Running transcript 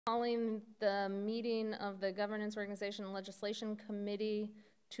Calling the meeting of the Governance, Organization, and Legislation Committee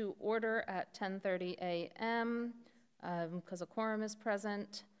to order at 10:30 a.m. Because a quorum is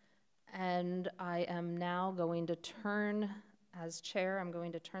present. And I am now going to turn, as chair, I'm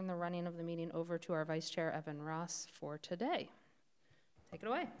going to turn the running of the meeting over to our Vice Chair, Evan Ross, for today. Take it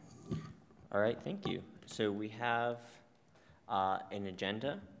away. All right, thank you. So we have an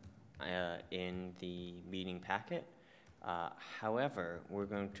agenda in the meeting packet. However, we're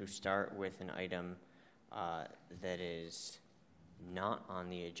going to start with an item that is not on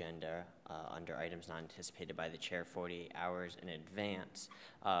the agenda under items not anticipated by the chair 48 hours in advance,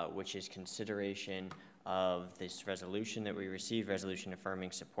 which is consideration of this resolution that we received, resolution affirming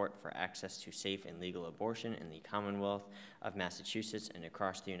support for access to safe and legal abortion in the Commonwealth of Massachusetts and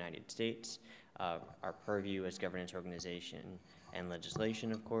across the United States. Our purview as governance, organization, and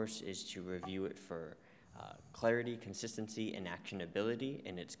legislation, of course, is to review it for clarity, consistency, and actionability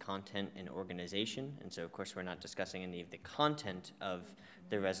in its content and organization. And so, of course, we're not discussing any of the content of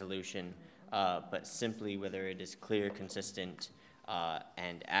the resolution, but simply whether it is clear, consistent,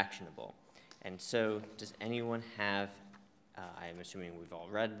 and actionable. And so, does anyone have, I'm assuming we've all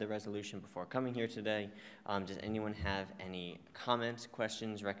read the resolution before coming here today, does anyone have any comments,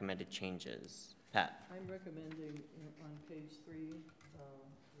 questions, recommended changes? Pat? I'm recommending on page 3,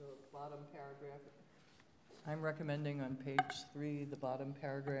 the bottom paragraph. I'm recommending on page 3, the bottom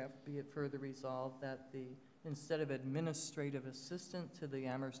paragraph, be it further resolved that instead of administrative assistant to the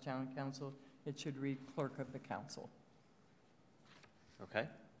Amherst Town Council, it should read clerk of the council. Okay.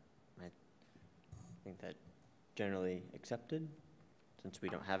 I think that generally accepted, since we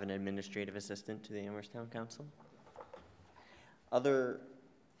don't have an administrative assistant to the Amherst Town Council. Other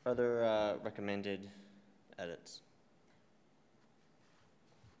recommended edits?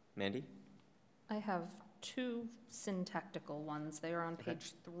 Mandy? I have two syntactical ones. They are on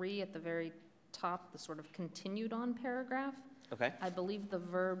page 3 at the very top, the sort of continued on paragraph. Okay. I believe the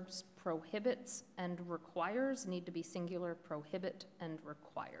verbs prohibits and requires need to be singular, prohibit and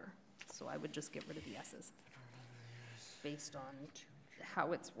require. So I would just get rid of the S's based on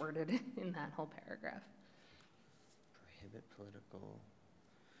how it's worded in that whole paragraph. Prohibit political.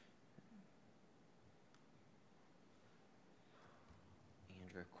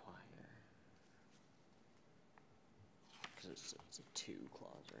 And require. Because it's a to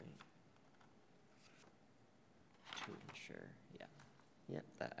clause, right? To ensure, yeah. Yep,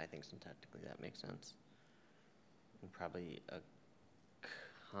 that, I think syntactically that makes sense. And probably a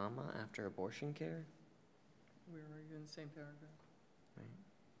comma after abortion care? Where are you in the same paragraph? Right.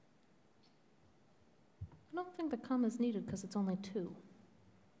 I don't think the comma is needed because it's only 2.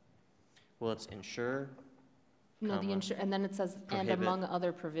 Well, it's ensure. No, the ensure, and then it says, prohibit. And among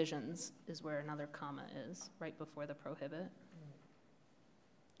other provisions is where another comma is, right before the prohibit.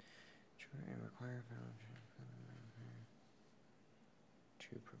 And require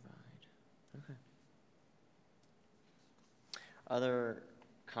to provide. Okay. Other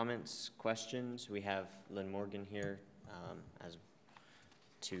comments, questions? We have Lynn Morgan here as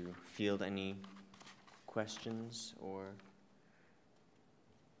to field any questions or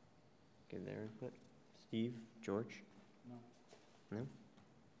give their input. Steve, George? No. No?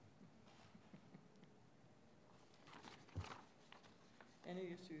 Any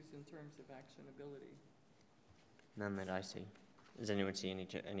issues in terms of actionability? None that I see. Does anyone see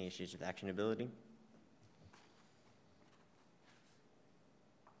any issues with actionability?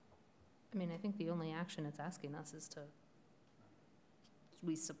 I mean, I think the only action it's asking us is to,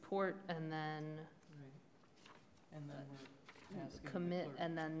 we support and then Right. And then we're asking commit the clerk.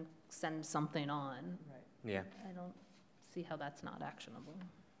 and then send something on. Right. Yeah, I don't see how that's not actionable.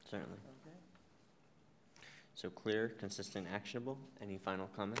 certainly. Okay. So clear, consistent, actionable. Any final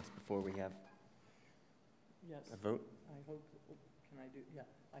comments before we have Yes. a vote? I hope, can I do, yeah,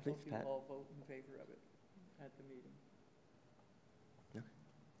 I Please, hope you Pat. all vote in favor of it at the meeting.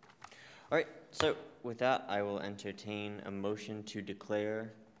 All right, so with that, I will entertain a motion to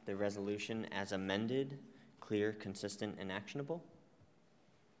declare the resolution as amended, clear, consistent, and actionable.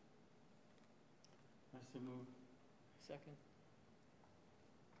 I so move. Second.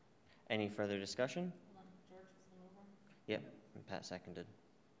 Any further discussion? Hold on, George was the mover? Yep, and Pat seconded.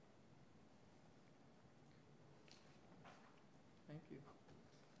 Thank you.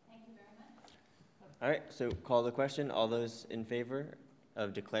 Thank you very much. All right, so call the question. All those in favor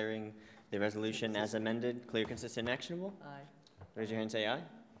of declaring the resolution as amended, clear, consistent, and actionable? Aye. Raise your hand and say aye.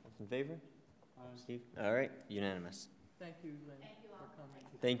 Those in favor? Aye. Steve? All right, unanimous. Thank you, Lynn, for coming.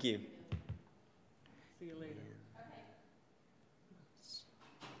 Thank you. See you later.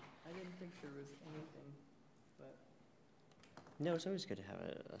 I didn't think there was anything, but No, it's always good to have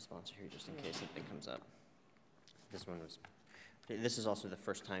a sponsor here just in case something comes up. This is also the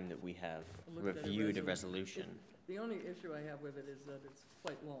first time that we have Looked at a reviewed a resolution. resolution. The only issue I have with it is that it's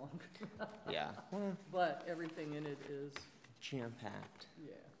quite long, Yeah, but everything in it is, jam-packed.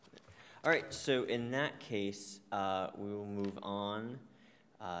 yeah. All right, so in that case, we will move on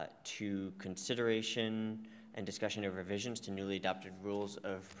to consideration and discussion of revisions to newly adopted rules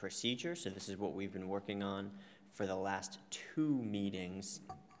of procedure. So this is what we've been working on for the last 2 meetings,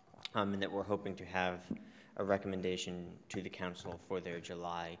 and that we're hoping to have a recommendation to the council for their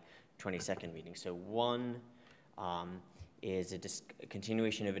July 22nd meeting. So one is a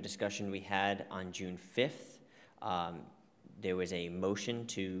continuation of a discussion we had on June 5th. There was a motion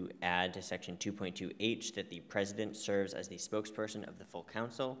to add to section 2.2H that the president serves as the spokesperson of the full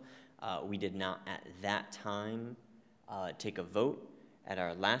council. We did not at that time take a vote at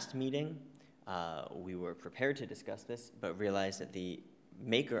our last meeting. We were prepared to discuss this, but realized that the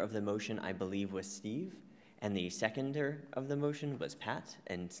maker of the motion, I believe, was Steve, and the seconder of the motion was Pat.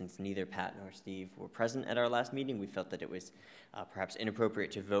 And since neither Pat nor Steve were present at our last meeting, we felt that it was perhaps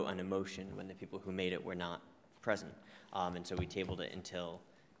inappropriate to vote on a motion when the people who made it were not present. And so we tabled it until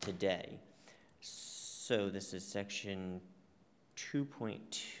today. So this is section 2.2.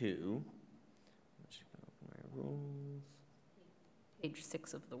 I'm just going to open my rules. Page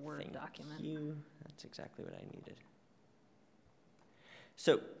 6 of the Word document. Thank you. That's exactly what I needed.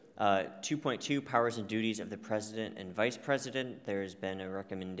 So 2.2, powers and duties of the president and vice president. There's been a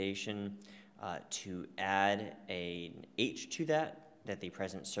recommendation to add an H to that the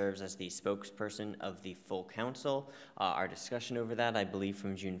president serves as the spokesperson of the full council. Our discussion over that, I believe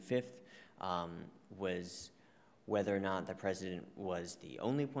from June 5th, was whether or not the president was the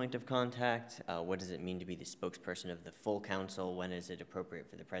only point of contact. What does it mean to be the spokesperson of the full council? When is it appropriate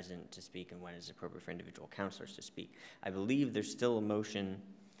for the president to speak, and when is it appropriate for individual councilors to speak? I believe there's still a motion,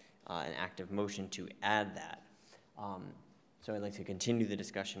 an active motion to add that. So I'd like to continue the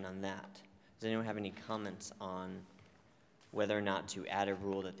discussion on that. Does anyone have any comments on whether or not to add a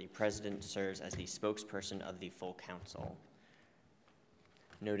rule that the president serves as the spokesperson of the full council?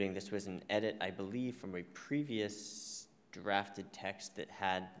 Noting this was an edit, I believe, from a previous drafted text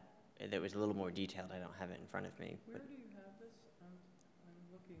that was a little more detailed. I don't have it in front of me. Where do you have this? I'm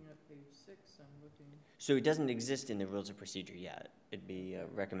looking at page 6, So it doesn't exist in the rules of procedure yet. It'd be a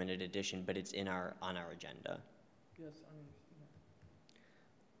recommended addition, but it's on our agenda. Yes, I understand.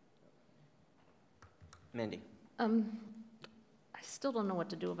 Mandy? I still don't know what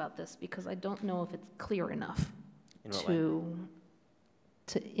to do about this because I don't know if it's clear enough In what way?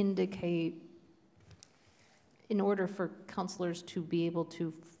 to indicate in order for counselors to be able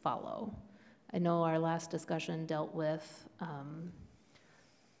to follow. I know our last discussion dealt with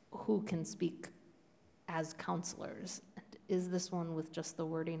who can speak as counselors. Is this one with just the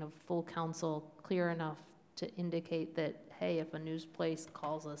wording of full council clear enough to indicate that, hey, if a news place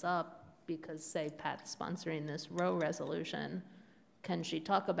calls us up because, say, Pat's sponsoring this row resolution, can she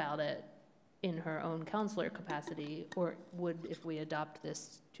talk about it in her own counselor capacity? Or would, if we adopt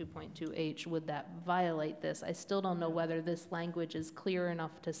this 2.2H, would that violate this? I still don't know whether this language is clear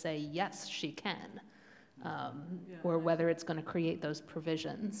enough to say, yes, she can, or whether it's going to create those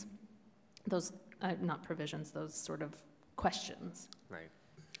provisions, those, not provisions, those sort of questions. Right.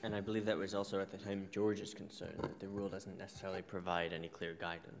 And I believe that was also at the time George's concern, that the rule doesn't necessarily provide any clear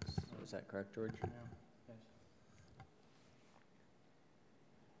guidance. Is that correct, George? Yeah. Yes.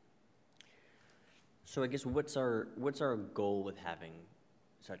 So I guess what's our goal with having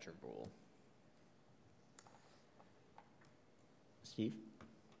such a rule? Steve?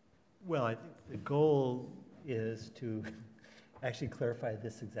 Well, I think the goal is to actually clarify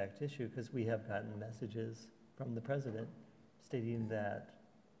this exact issue, because we have gotten messages from the president stating that,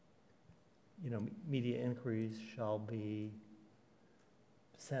 media inquiries shall be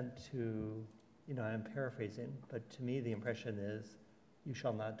sent to, I'm paraphrasing, but to me the impression is, you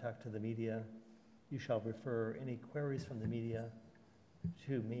shall not talk to the media, you shall refer any queries from the media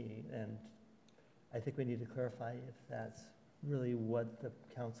to me. And I think we need to clarify if that's really what the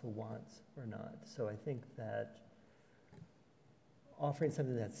council wants or not. So I think that offering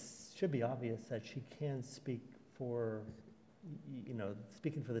something that should be obvious, that she can speak for,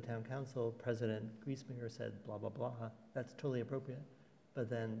 speaking for the town council, President Griesminger said blah, blah, blah, that's totally appropriate. But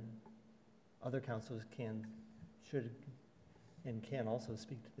then other councils should and can also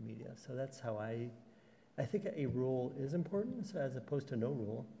speak to the media. So that's how I think a rule is important, so as opposed to no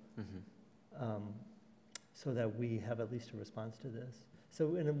rule, so that we have at least a response to this.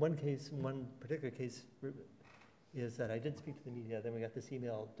 So in one particular case, is that I did speak to the media, then we got this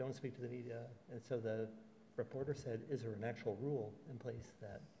email, don't speak to the media, and so the reporter said, is there an actual rule in place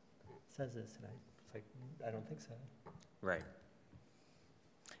that says this? And it's like, I don't think so. Right.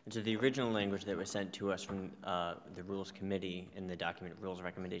 And so the original language that was sent to us from the Rules Committee in the document Rules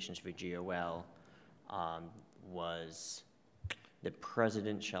Recommendations for GOL was the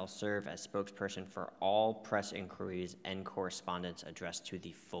president shall serve as spokesperson for all press inquiries and correspondence addressed to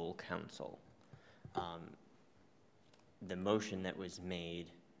the full council. The motion that was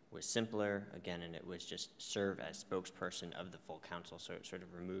made was simpler, again, and it was just serve as spokesperson of the full council, so it sort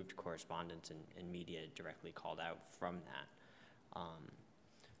of removed correspondence and media directly called out from that.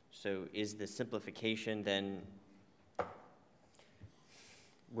 So is the simplification then,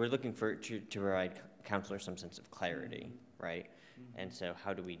 we're looking for to provide counselors some sense of clarity, right? And so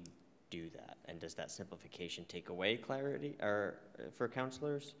how do we do that? And does that simplification take away clarity or for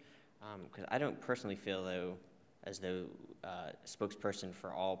counselors? Because I don't personally feel as though spokesperson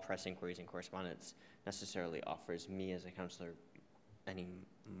for all press inquiries and correspondence necessarily offers me as a counselor any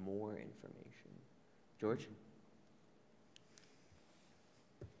more information. George?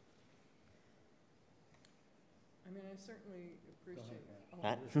 I mean, I certainly appreciate.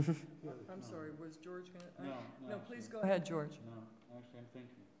 Pat? I'm sorry, was George gonna? No, Please go ahead, George. No, actually, I'm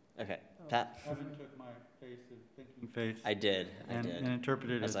thinking. Okay, Oh. Pat? Evan took my face of thinking face. I did. And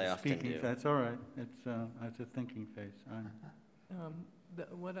interpreted it As I as a often speaking. do. That's all right. It's a thinking face.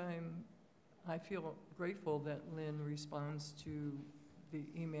 I feel grateful that Lynn responds to the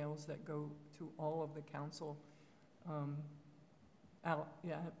emails that go to all of the council.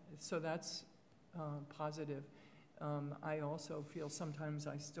 So that's positive. I also feel sometimes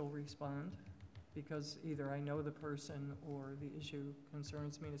I still respond because either I know the person or the issue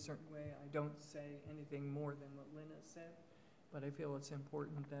concerns me in a certain way. I don't say anything more than what Lynn has said, but I feel it's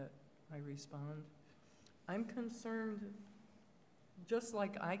important that I respond. I'm concerned, just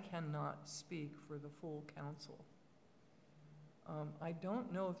like I cannot speak for the full council, I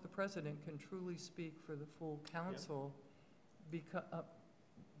don't know if the president can truly speak for the full council because,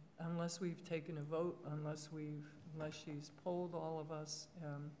 unless we've taken a vote, unless she's polled all of us.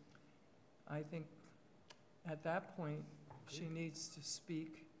 I think at that point, she needs to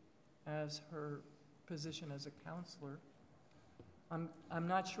speak as her position as a counselor. I'm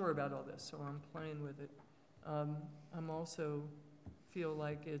not sure about all this, so I'm playing with it. I'm also feel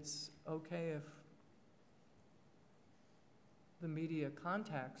like it's okay if the media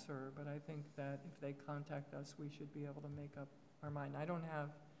contacts her, but I think that if they contact us, we should be able to make up our mind.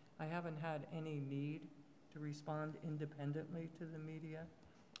 I haven't had any need to respond independently to the media,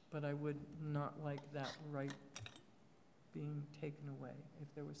 but I would not like that right being taken away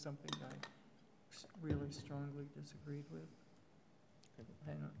if there was something I really strongly disagreed with.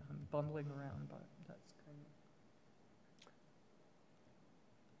 I'm bumbling around, but that's kind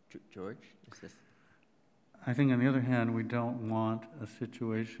of... George, is this? I think on the other hand, we don't want a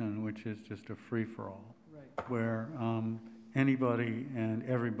situation which is just a free-for-all, Right. where anybody and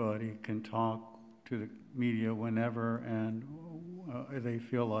everybody can talk to the media whenever and they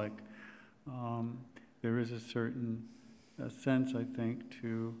feel like. There is a certain sense, I think,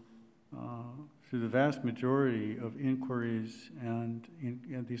 to the vast majority of inquiries and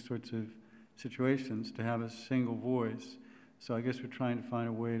in these sorts of situations to have a single voice. So I guess we're trying to find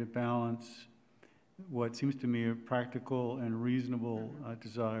a way to balance what seems to me a practical and reasonable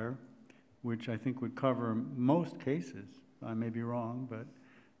desire, which I think would cover most cases. I may be wrong, but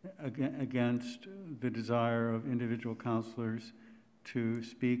against the desire of individual counselors to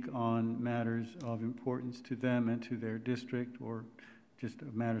speak on matters of importance to them and to their district, or just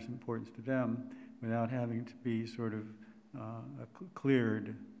matters of importance to them, without having to be sort of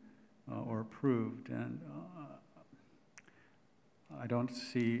cleared or approved. And I don't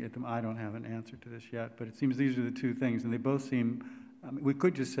see it. I don't have an answer to this yet, but it seems these are the two things, and they both seem. We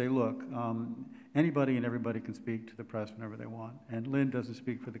could just say, look, anybody and everybody can speak to the press whenever they want, and Lynn doesn't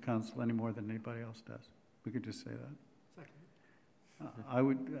speak for the council any more than anybody else does. We could just say that. Second.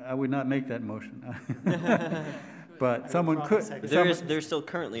 I would not make that motion, but someone could. There's still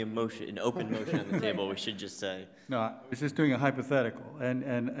currently an open motion on the table. We should just say. No, I was just doing a hypothetical,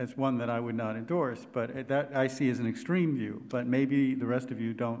 and it's one that I would not endorse, but that I see as an extreme view. But maybe the rest of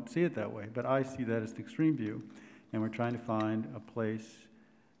you don't see it that way, but I see that as the extreme view, and we're trying to find a place.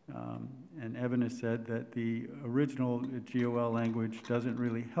 And Evan has said that the original GOL language doesn't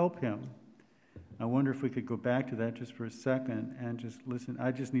really help him. I wonder if we could go back to that just for a second and just listen.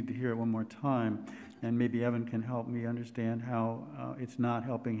 I just need to hear it one more time, and maybe Evan can help me understand how it's not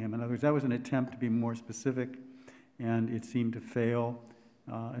helping him. In other words, that was an attempt to be more specific, and it seemed to fail,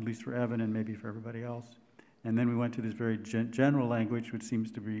 at least for Evan and maybe for everybody else. And then we went to this very general language, which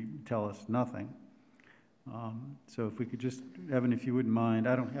seems to tell us nothing. So if we could just, Evan, if you wouldn't mind,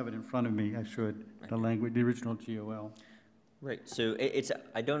 I don't have it in front of me, I should, the language, the original GOL. Right, so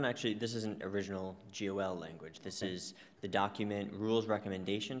I don't actually, this isn't original GOL language. This is the document, Rules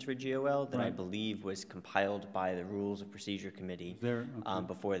Recommendations for GOL, that I Right. believe was compiled by the Rules of Procedure Committee There, okay.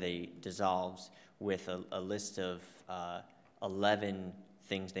 before they dissolved, with a list of 11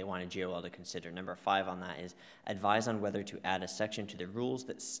 things they wanted GOL to consider. Number 5 on that is advise on whether to add a section to the rules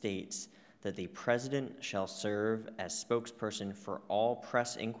that states that the president shall serve as spokesperson for all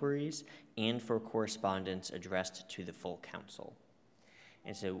press inquiries and for correspondence addressed to the full council.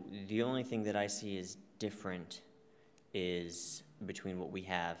 And so the only thing that I see is different is between what we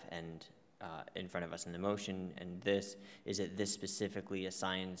have and in front of us in the motion and this, is that this specifically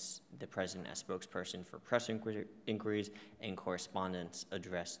assigns the president as spokesperson for press inquiries and correspondence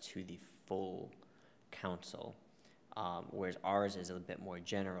addressed to the full council. Whereas ours is a bit more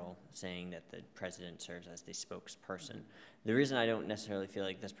general, saying that the president serves as the spokesperson. The reason I don't necessarily feel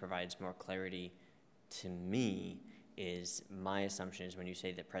like this provides more clarity to me is my assumption is when you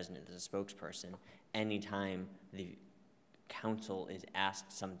say the president is a spokesperson, anytime the council is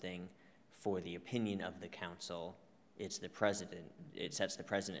asked something for the opinion of the council, it's the president. It sets the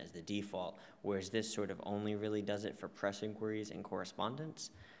president as the default, whereas this sort of only really does it for press inquiries and correspondence.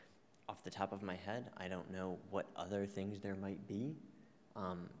 Off the top of my head, I don't know what other things there might be,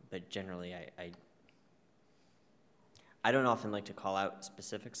 but generally I don't often like to call out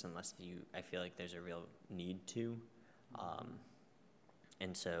specifics unless I feel like there's a real need to.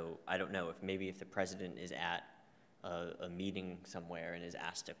 And so I don't know if the president is at a meeting somewhere and is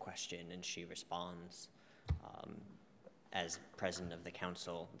asked a question and she responds as president of the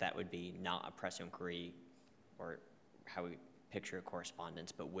council, that would be not a press inquiry or how we picture a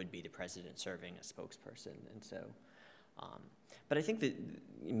correspondence, but would be the president serving as spokesperson. And so, but I think that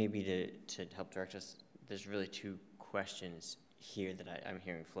maybe to help direct us, there's really 2 questions here that I'm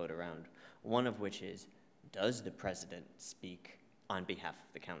hearing float around. One of which is, does the president speak on behalf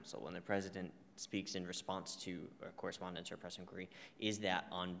of the council? When the president speaks in response to a correspondence or press inquiry, is that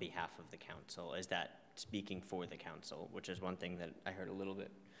on behalf of the council? Is that speaking for the council? Which is one thing that I heard a little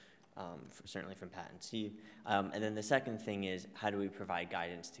bit, certainly from Pat and Steve. And then the second thing is, how do we provide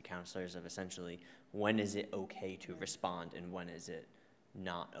guidance to counselors of essentially when is it okay to respond and when is it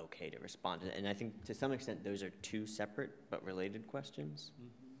not okay to respond? And I think to some extent those are 2 separate but related questions.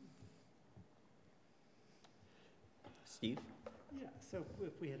 Steve? Yeah, so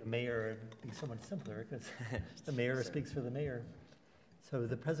if we had a mayor, it'd be so much simpler, because the mayor speaks for the mayor. So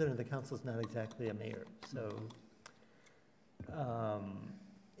the president of the council is not exactly a mayor, so,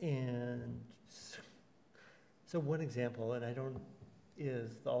 and so one example, and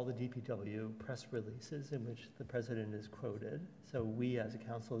is all the DPW press releases in which the president is quoted. So we as a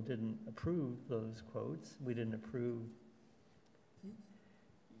council didn't approve those quotes. We didn't approve,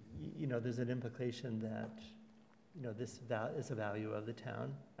 there's an implication that, this is a value of the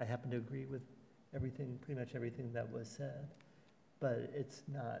town. I happen to agree with pretty much everything that was said, but it's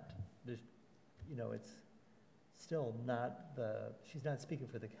not, it's still not she's not speaking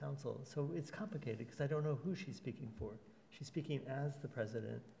for the council. So it's complicated because I don't know who she's speaking for. She's speaking as the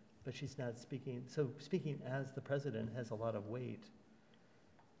president, but she's not speaking, so speaking as the president has a lot of weight,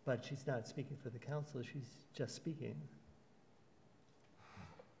 but she's not speaking for the council, she's just speaking.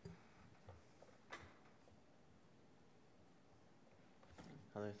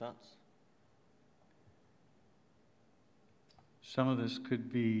 Other thoughts? Some of this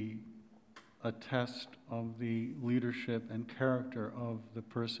could be a test of the leadership and character of the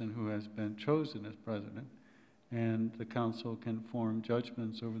person who has been chosen as president, and the council can form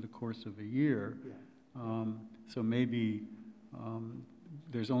judgments over the course of a year. Yeah. So maybe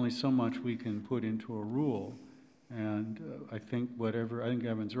there's only so much we can put into a rule, and I think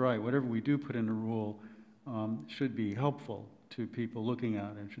Evan's right, whatever we do put in a rule should be helpful to people looking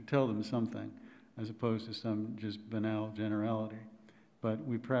at it, should tell them something, as opposed to some just banal generality. But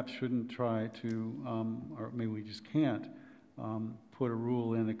we perhaps shouldn't try to, or maybe we just can't, put a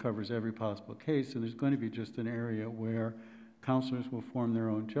rule in that covers every possible case. And there's going to be just an area where counselors will form their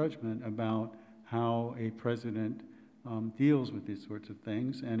own judgment about how a president deals with these sorts of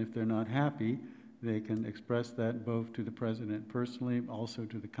things. And if they're not happy, they can express that both to the president personally, also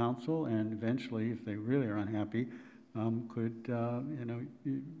to the council, and eventually, if they really are unhappy, could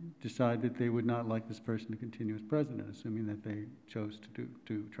decide that they would not like this person to continue as president, assuming that they chose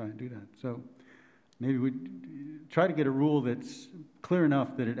to try and do that. So maybe we try to get a rule that's clear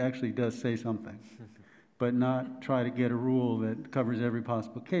enough that it actually does say something, but not try to get a rule that covers every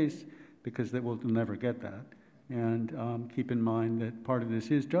possible case, because we'll never get that. And keep in mind that part of this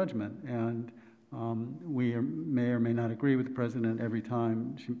is judgment, and We may or may not agree with the president every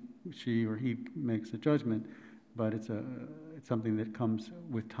time she or he makes a judgment, but it's something that comes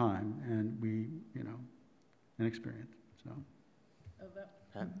with time and and experience, so.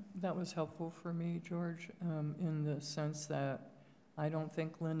 That was helpful for me, George, in the sense that I don't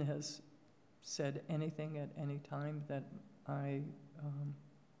think Lynn has said anything at any time that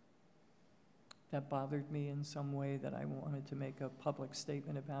that bothered me in some way that I wanted to make a public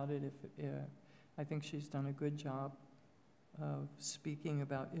statement about it. I think she's done a good job of speaking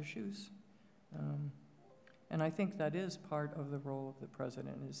about issues. And I think that is part of the role of the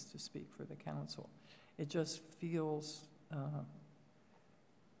president, is to speak for the council. It just feels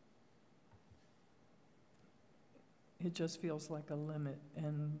like a limit,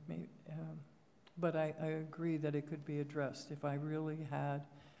 and but I agree that it could be addressed. If I really had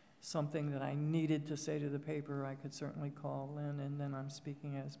something that I needed to say to the paper, I could certainly call Lynn, and then I'm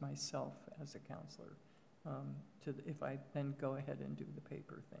speaking as myself as a counselor. If I then go ahead and do the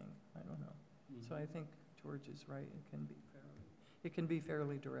paper thing, I don't know. Mm-hmm. So I think George is right. It can be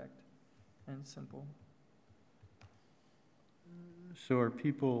fairly direct and simple. So are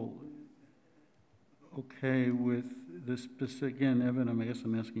people okay with this specific, again, Evan, I guess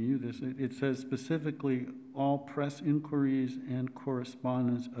I'm asking you this, it says specifically all press inquiries and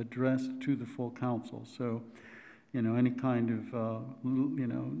correspondence addressed to the full council. So, any kind of,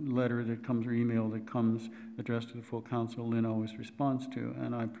 letter that comes or email that comes addressed to the full council, Lynn always responds to,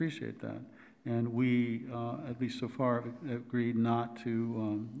 and I appreciate that. And we, at least so far, have agreed not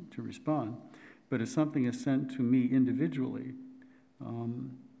to respond. But if something is sent to me individually,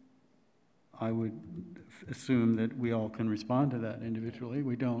 I would assume that we all can respond to that individually.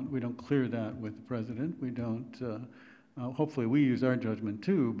 We don't clear that with the president. We don't. Hopefully, we use our judgment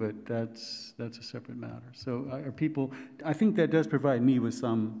too, but that's a separate matter. So, are people? I think that does provide me with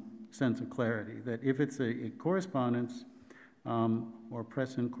some sense of clarity that if it's a correspondence or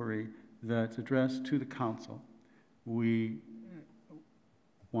press inquiry that's addressed to the council, we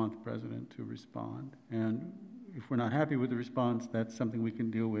want the president to respond. And if we're not happy with the response, that's something we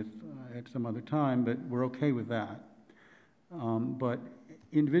can deal with at some other time, but we're okay with that. But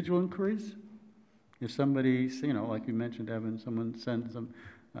individual inquiries, if somebody, like you mentioned, Evan, someone sends them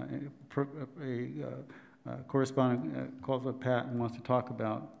a correspondent calls up Pat and wants to talk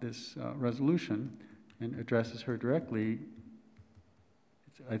about this resolution and addresses her directly,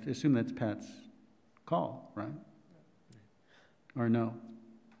 I assume that's Pat's call, right? Or no?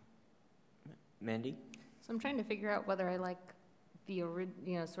 Mandy? So I'm trying to figure out whether I like the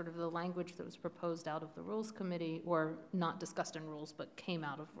sort of the language that was proposed out of the Rules Committee, or not discussed in rules, but came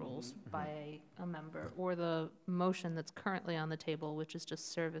out of rules by a member, or the motion that's currently on the table, which is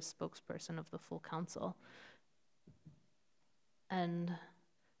just serve as spokesperson of the full council. And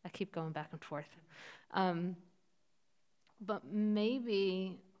I keep going back and forth. But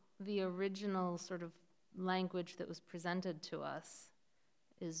maybe the original sort of language that was presented to us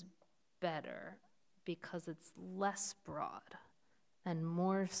is better because it's less broad and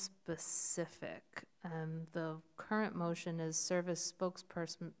more specific. The current motion is serve as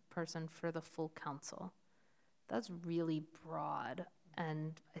spokesperson for the full council. That's really broad,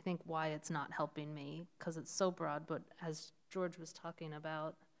 and I think why it's not helping me, because it's so broad. But as George was talking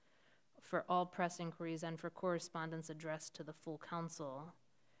about, for all press inquiries and for correspondence addressed to the full council,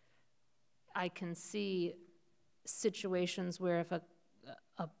 I can see situations where if a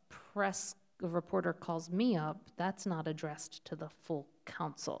press reporter calls me up, that's not addressed to the full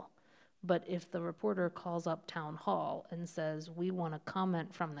council. But if the reporter calls up town hall and says, we want a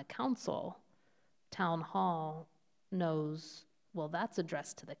comment from the council, town hall knows, well, that's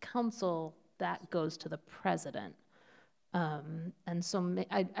addressed to the council, that goes to the president. And so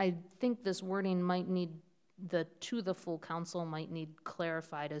I think this wording might need, to the full council might need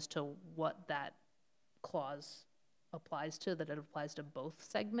clarified as to what that clause applies to, that it applies to both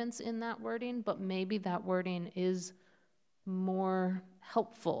segments in that wording, but maybe that wording is more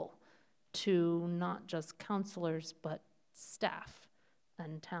helpful to not just counselors, but staff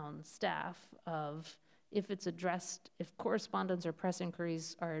and town staff of, if it's addressed, if correspondence or press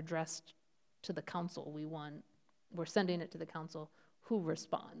inquiries are addressed to the council, we're sending it to the council, who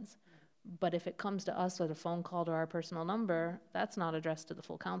responds? But if it comes to us with a phone call to our personal number, that's not addressed to the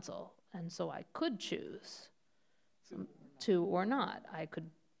full council. And so I could choose to or not. I could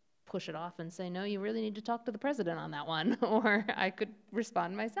push it off and say, no, you really need to talk to the president on that one, or I could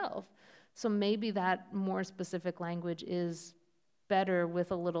respond myself. So maybe that more specific language is better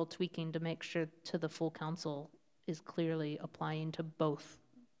with a little tweaking to make sure to the full council is clearly applying to both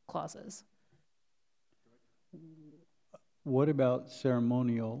clauses. What about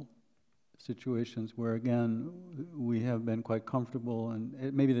ceremonial situations where, again, we have been quite comfortable,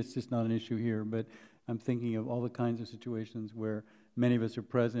 and maybe that's just not an issue here, but I'm thinking of all the kinds of situations where many of us are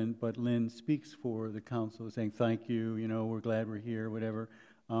present, but Lynn speaks for the council, saying, thank you, you know, we're glad we're here, whatever.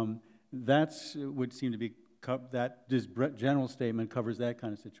 That's would seem to be, this general statement covers that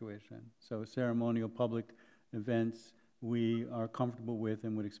kind of situation. So ceremonial public events we are comfortable with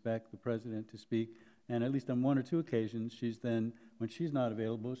and would expect the president to speak. And at least on one or two occasions, she's then, when she's not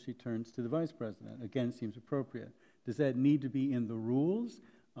available, she turns to the vice president. Again, seems appropriate. Does that need to be in the rules?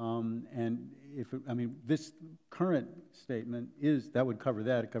 And if, I mean, this current statement that would cover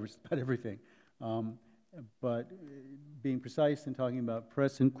that. It covers about everything. But being precise in talking about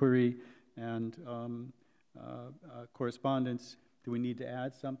press inquiry and correspondence, do we need to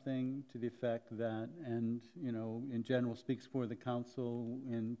add something to the effect that, and, you know, in general speaks for the council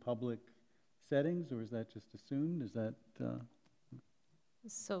in public settings, or is that just assumed? Is that?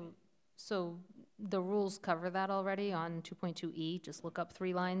 So the rules cover that already on 2.2E, just look up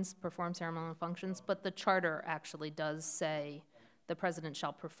 3 lines, perform ceremonial functions, but the charter actually does say the president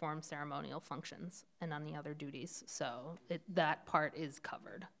shall perform ceremonial functions and any other duties, so that part is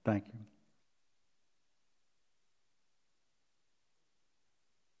covered. Thank you.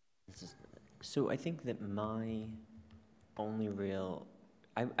 So I think that my only real,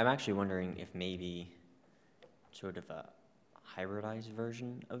 I'm actually wondering if maybe sort of a hybridized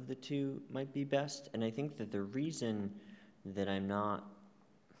version of the two might be best. And I think that the reason that I'm not,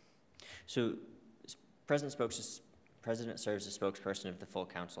 so President serves as spokesperson of the full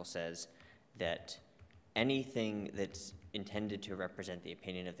council says that anything that's intended to represent the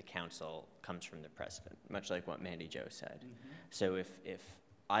opinion of the council comes from the president, much like what Mandi Jo said. Mm-hmm. So if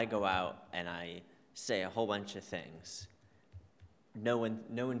I go out and I say a whole bunch of things, no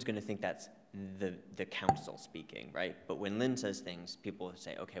one's going to think that's the council speaking, right? But when Lynn says things, people will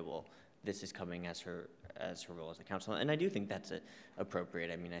say, okay, well, this is coming as her role as the council, and I do think that's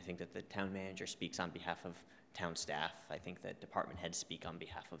appropriate. I mean, I think that the town manager speaks on behalf of town staff. I think that department heads speak on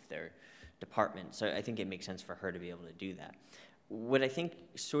behalf of their department, so I think it makes sense for her to be able to do that. What I think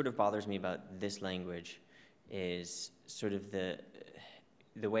sort of bothers me about this language is sort of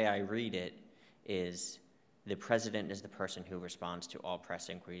the way I read it is the president is the person who responds to all press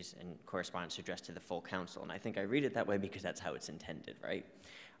inquiries and correspondence addressed to the full council. And I think I read it that way because that's how it's intended, right?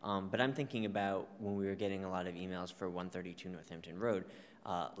 But I'm thinking about when we were getting a lot of emails for 132 Northampton Road,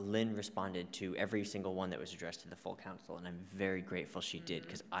 Lynn responded to every single one that was addressed to the full council, and I'm very grateful she did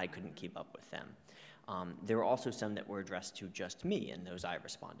because I couldn't keep up with them. There were also some that were addressed to just me, and those I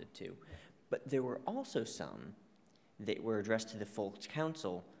responded to. But there were also some that were addressed to the full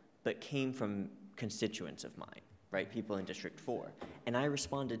council but came from constituents of mine, right? People in District 4. And I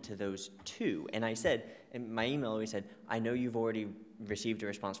responded to those too. And I said, in my email always said, I know you've already received a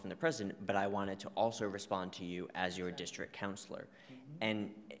response from the president, but I wanted to also respond to you as your district counselor. Mm-hmm.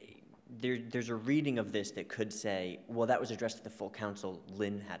 And there's a reading of this that could say, well, that was addressed to the full council.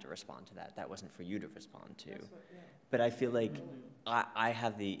 Lynn had to respond to that. That wasn't for you to respond to. But I feel like I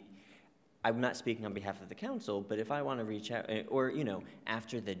have I'm not speaking on behalf of the council, but if I want to reach out, or, you know,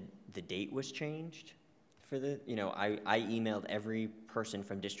 after the date was changed for I emailed every person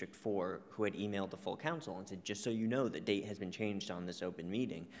from District 4 who had emailed the full council and said, just so you know, the date has been changed on this open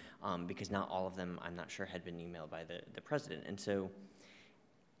meeting, because not all of them, I'm not sure, had been emailed by the president. And so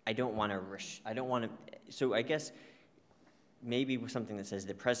I don't want to, so I guess maybe something that says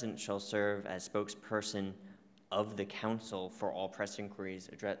the president shall serve as spokesperson of the council for all press inquiries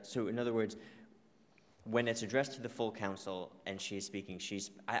addressed. So in other words, when it's addressed to the full council and she's speaking,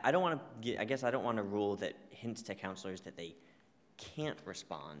 I don't want to, I guess I don't want a rule that hints to councilors that they can't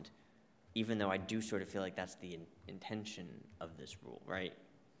respond, even though I do sort of feel like that's the intention of this rule, right?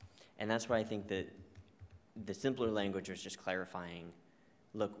 And that's why I think that the simpler language was just clarifying,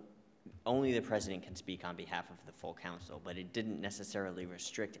 look, only the president can speak on behalf of the full council, but it didn't necessarily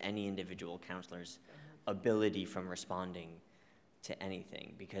restrict any individual councilor's ability from responding to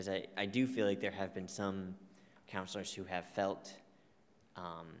anything, because I do feel like there have been some counselors who have felt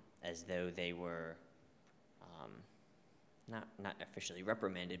as though they were not officially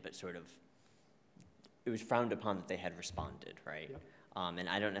reprimanded, but sort of it was frowned upon that they had responded, right? Yep. And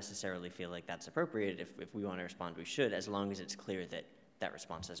I don't necessarily feel like that's appropriate. If we want to respond, we should, as long as it's clear that that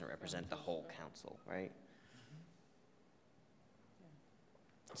response doesn't represent the whole council, right?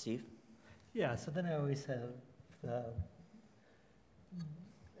 Mm-hmm. Steve? Yeah, so then I always have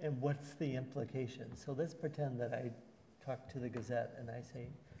and what's the implication? So let's pretend that I talk to the Gazette and I say,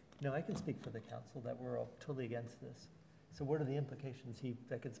 no, I can speak for the council that we're all totally against this. So what are the implications?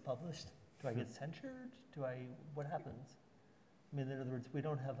 That gets published? Do I get censured? What happens? I mean, in other words, we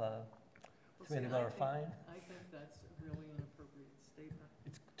don't have $300 fine. I think that's really an appropriate statement.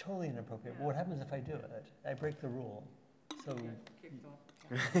 It's totally inappropriate. But what happens if I do it? I break the rule. So, Get kicked off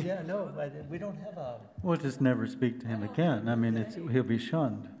the council. yeah, no, we don't have a, We'll just never speak to him again. I mean, he'll be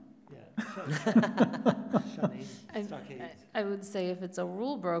shunned. yeah. Shunning, stockades. I would say if it's a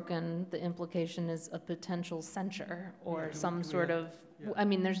rule broken, the implication is a potential censure Yeah, or do some we sort have- of, yeah. I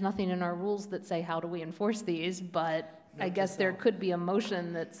mean, there's nothing in our rules that say how do we enforce these, but I Note to guess there self. could be a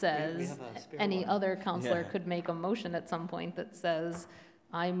motion that We says, have a spare any one. other counselor Yeah. could make a motion at some point that says,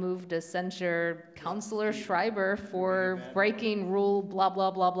 I move to censure Counselor Schreiber for breaking rule blah, blah,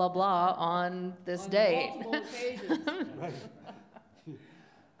 blah, blah, blah on this date. On multiple occasions. Right.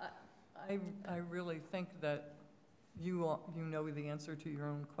 I really think that you know the answer to your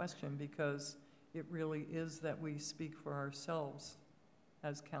own question, because it really is that we speak for ourselves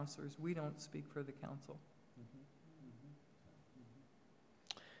as counselors. We don't speak for the council.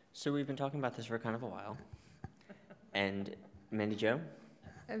 So we've been talking about this for kind of a while. And Mandy Jo?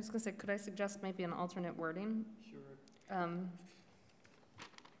 I was gonna say, could I suggest maybe an alternate wording? Sure.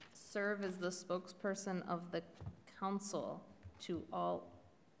 Serve as the spokesperson of the council to all,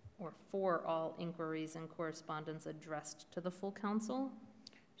 or for all inquiries and correspondence addressed to the full council?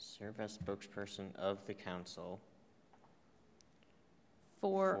 Serve as spokesperson of the council.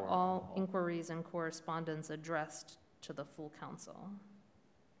 For For all all. inquiries and correspondence addressed to the full council.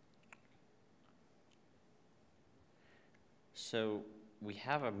 So we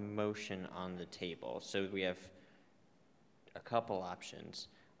have a motion on the table, so we have a couple options.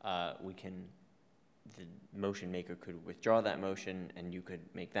 The motion maker could withdraw that motion and you could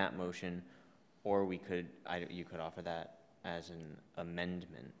make that motion, or you could offer that as an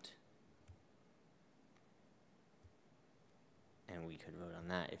amendment. And we could vote on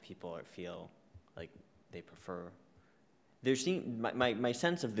that if people feel like they prefer. My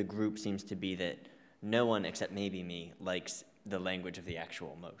sense of the group seems to be that no one except maybe me likes the language of the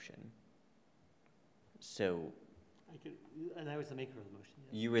actual motion. So And I was the maker of the motion. yes.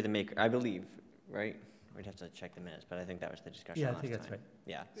 you were the maker, I believe, right? We'd have to check the minutes, but I think that was the discussion Yeah, I last think that's time. right.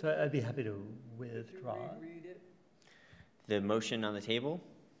 Yeah. So I'd be happy to Could you withdraw. reread it? The motion on the table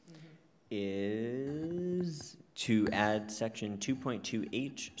Mm-hmm. is to add section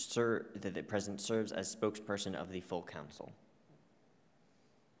 2.2H, that the president serves as spokesperson of the full council.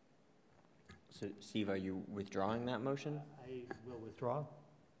 So Steve, are you withdrawing that motion? I will withdraw.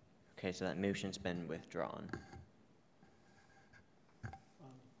 Okay, so that motion's been withdrawn.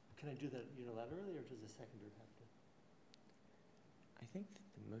 Can I do that unilaterally, or does the seconder have to? I think that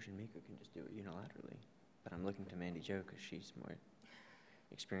the motion maker can just do it unilaterally, but I'm looking to Mandy Jo because she's more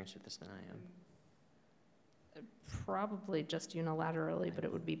experienced with this than I am. Probably just unilaterally, but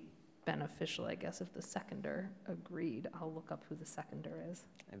it would be beneficial, I guess, if the seconder agreed. I'll look up who the seconder is.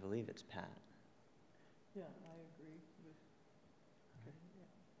 I believe it's Pat. Yeah, I agree with.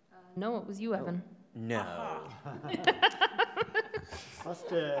 No, it was you, Evan. No.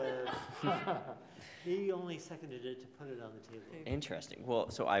 Busted. He only seconded it to put it on the table. Interesting. Well,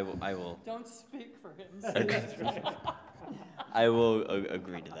 so I will Don't speak for him.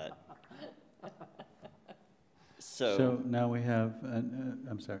 agree to that. So now we have,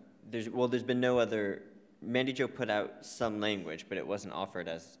 I'm sorry. There's been no other, Mandy Jo put out some language, but it wasn't offered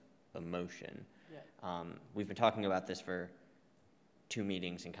as a motion. Yeah. We've been talking about this for 2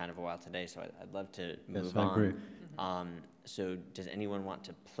 meetings and kind of a while today, so I'd love to Yes, move I on. agree. So does anyone want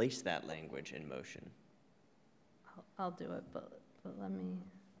to place that language in motion? I'll do it, but let me.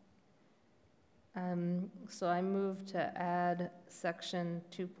 So I move to add section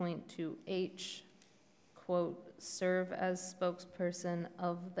 2.2H, quote, serve as spokesperson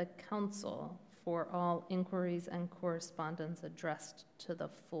of the council for all inquiries and correspondence addressed to the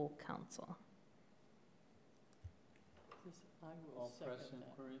full council. I will second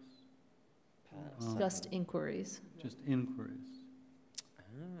that. Pat? Just inquiries. Just inquiries.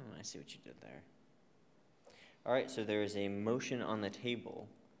 Oh, I see what you did there. All right, so there is a motion on the table.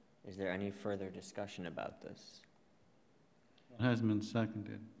 Is there any further discussion about this? It hasn't been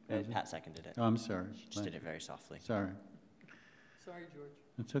seconded. has it? Pat seconded it. Oh, I'm sorry. She just did it very softly. Sorry. Sorry, George.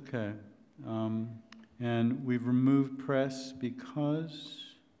 It's okay. And we've removed press because,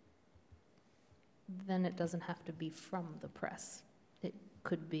 Then it doesn't have to be from the press. It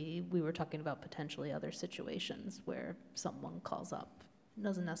could be, we were talking about potentially other situations where someone calls up. It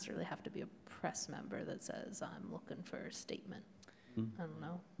doesn't necessarily have to be a press member that says, I'm looking for a statement. Mm. I don't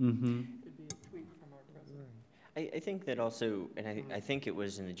know. Could be a tweet from our president. I think that also, and I think it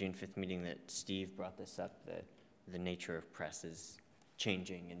was in the June 5th meeting that Steve brought this up, that the nature of press is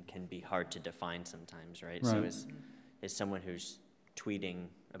changing and can be hard to define sometimes, right? So Right. is someone who's tweeting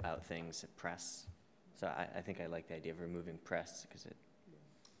about things at press. So I think I like the idea of removing press, because it...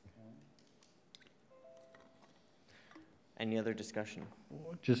 Any other discussion?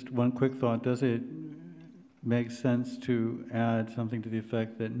 Just one quick thought, does it make sense to add something to the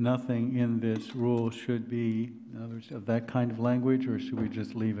effect that nothing in this rule should be, in other words, of that kind of language, or should we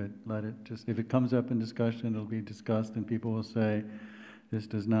just leave it, let it just, if it comes up in discussion, it'll be discussed and people will say, this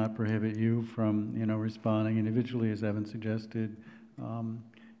does not prohibit you from, responding individually, as Evan suggested.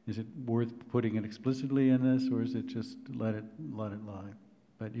 Is it worth putting it explicitly in this, or is it just let it lie?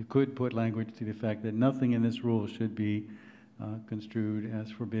 But you could put language to the effect that nothing in this rule should be construed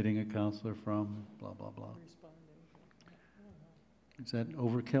as forbidding a counselor from blah, blah, blah. Is that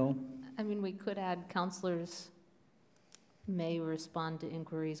overkill? I mean, we could add counselors may respond to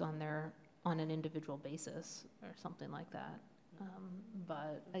inquiries on an individual basis or something like that.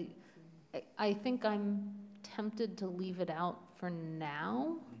 But I think I'm tempted to leave it out for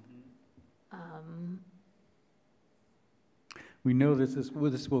now. We know this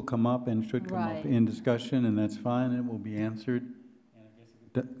will come up and should come up Right. in discussion, and that's fine, it will be answered.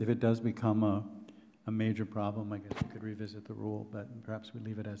 If it does become a major problem, I guess we could revisit the rule, but perhaps we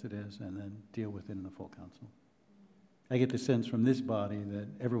leave it as it is and then deal with it in the full council. I get the sense from this body that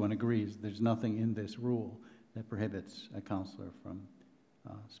everyone agrees there's nothing in this rule that prohibits a counselor from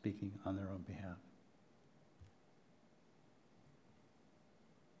speaking on their own behalf.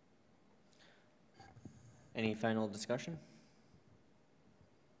 Any final discussion?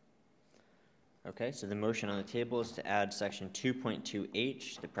 Okay, so the motion on the table is to add section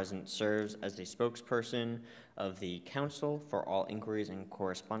 2.2H. The president serves as the spokesperson of the council for all inquiries and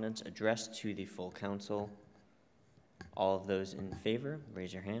correspondence addressed to the full council. All of those in favor,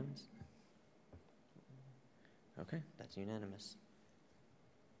 raise your hands. Okay, that's unanimous.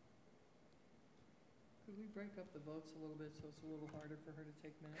 Could we break up the votes a little bit so it's a little harder for her to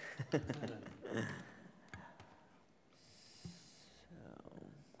take minutes?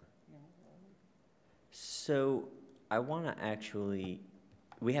 So I want to actually,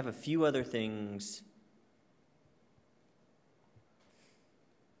 we have a few other things.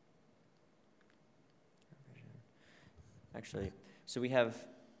 Actually, so we have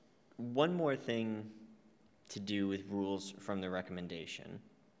one more thing to do with rules from the recommendation.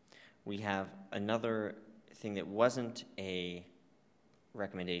 We have another thing that wasn't a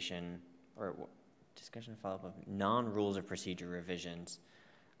recommendation or discussion follow-up of non-rules of procedure revisions,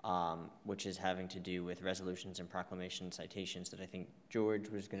 which is having to do with resolutions and proclamation citations that I think George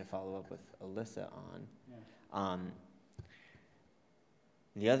was going to follow up with Alyssa on. Yeah.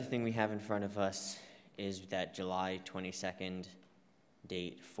 The other thing we have in front of us is that July 22nd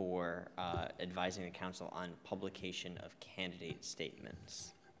date for advising the council on publication of candidate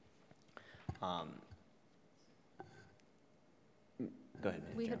statements. Go ahead,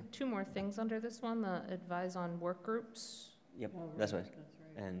 Mary We Jo. have two more things under this one, the advise on work groups, Yep, Oh, that's right,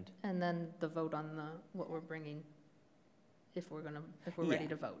 what, right. and then the vote on what we're bringing, if we're ready Yeah.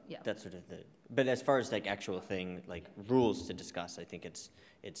 to vote, yeah. that's sort of but as far as like actual thing, like rules to discuss, I think it's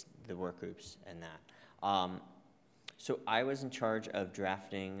the work groups and that. So I was in charge of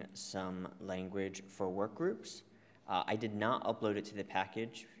drafting some language for work groups. I did not upload it to the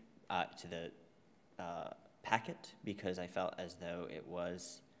package, to the packet, because I felt as though it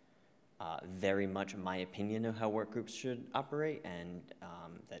was very much my opinion of how work groups should operate, and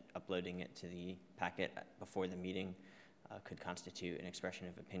that uploading it to the packet before the meeting could constitute an expression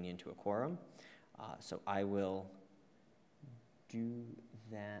of opinion to a quorum. So I will do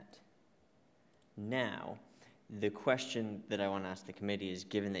that now. The question that I want to ask the committee is,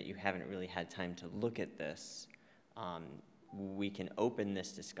 given that you haven't really had time to look at this, we can open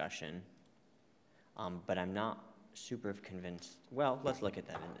this discussion, but I'm not super convinced. Well, let's look at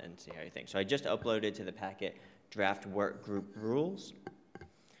that and see how you think. So I just uploaded to the packet draft work group rules.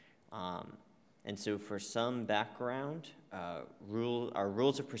 And so for some background, our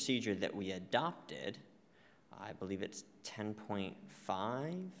rules of procedure that we adopted, I believe it's 10.5.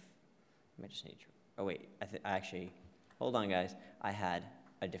 I might just need to, oh wait, I actually, hold on guys. I had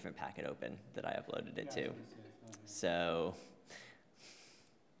a different packet open that I uploaded it to. So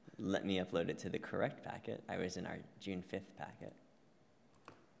let me upload it to the correct packet. I was in our June 5th packet.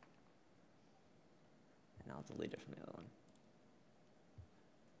 And I'll delete it from the other one.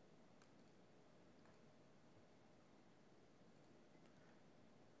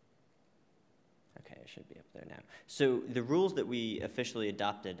 Okay, it should be up there now. So the rules that we officially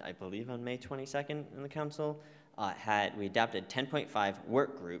adopted, I believe on May 22nd in the council, we adopted 10.5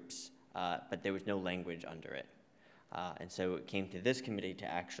 work groups, but there was no language under it. And so it came to this committee to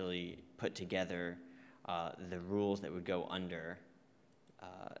actually put together the rules that would go under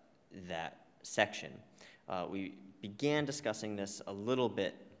that section. We began discussing this a little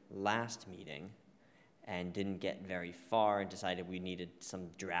bit last meeting and didn't get very far and decided we needed some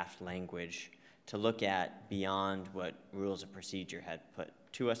draft language to look at beyond what rules of procedure had put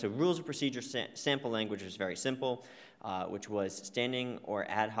to us. So rules of procedure sample language was very simple, which was standing or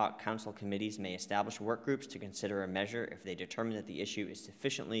ad hoc council committees may establish work groups to consider a measure if they determine that the issue is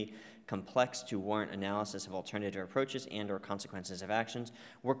sufficiently complex to warrant analysis of alternative approaches and or consequences of actions.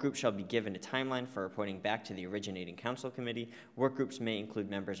 Work groups shall be given a timeline for reporting back to the originating council committee. Work groups may include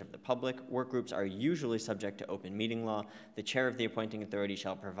members of the public. Work groups are usually subject to open meeting law. The chair of the appointing authority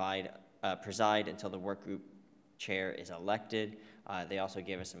shall preside until the work group chair is elected. They also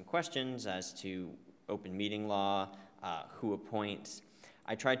gave us some questions as to open meeting law, who appoints.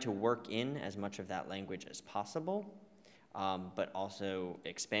 I tried to work in as much of that language as possible, but also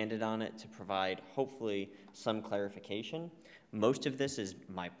expanded on it to provide, hopefully, some clarification. Most of this is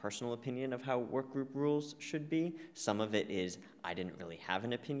my personal opinion of how work group rules should be. Some of it is I didn't really have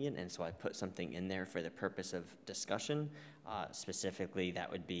an opinion, and so I put something in there for the purpose of discussion. Specifically,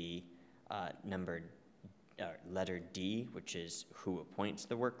 that would be letter D, which is who appoints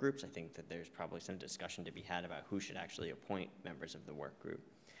the work groups. I think that there's probably some discussion to be had about who should actually appoint members of the work group.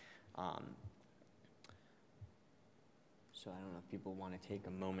 So I don't know if people want to take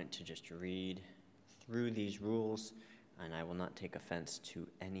a moment to just read through these rules, and I will not take offense to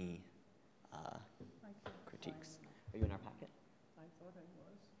any critiques. Are you in our packet? I thought I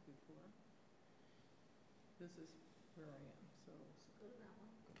was before. This is where I am, so.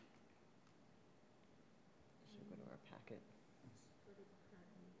 So go to our packet.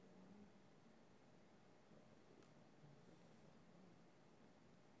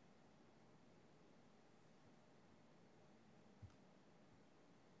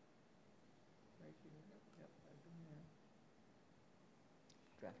 Right here, yep, I've been there.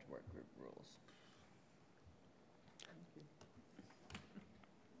 Draft work group rules. Thank you.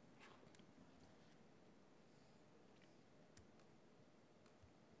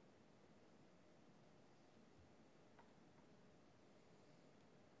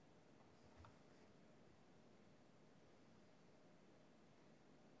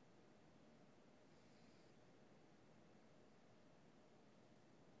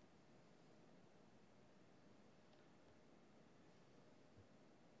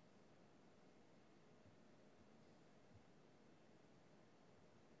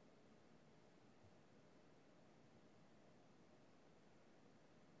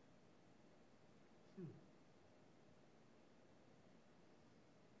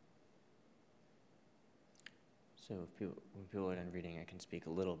 So when people are done reading, I can speak a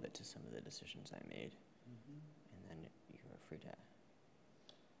little bit to some of the decisions I made, and then you are free to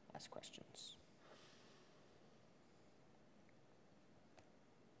ask questions.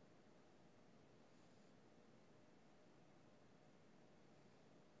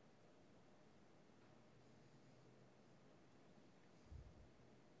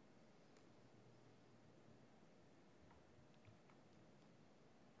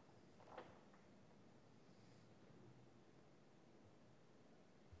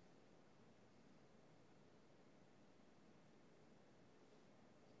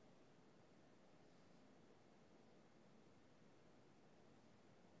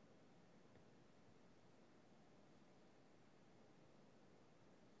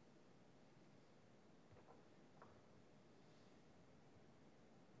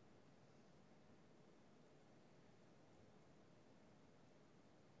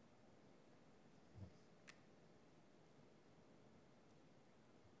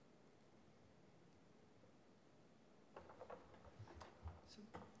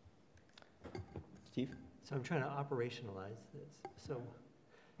 Steve? So I'm trying to operationalize this. So,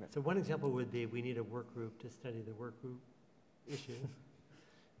 Right. so one example would be we need a work group to study the work group issue.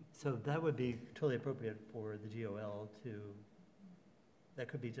 So that would be totally appropriate for the GOL to, that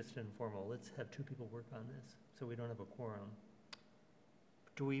could be just informal. Let's have 2 people work on this so we don't have a quorum.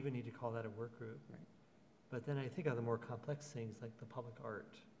 Do we even need to call that a work group? Right. But then I think of the more complex things like the public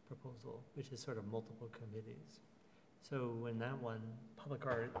art proposal, which is sort of multiple committees. So in that one, public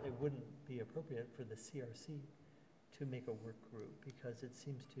art, it wouldn't be appropriate for the CRC to make a work group because it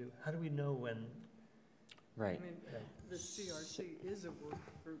seems to, how do we know when? Right. I mean, the CRC is a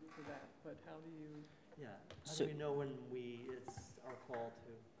work group for that, but how do you? Yeah, how So- do we know when it's our call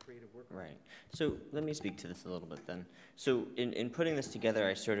to create a work group? Right. So let me speak to this a little bit then. So in putting this together,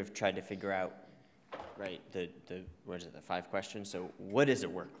 I sort of tried to figure out, right, what is it, the 5 questions? So what is a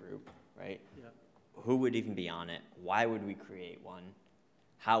work group, right? Yeah. Who would even be on it? Why would we create one?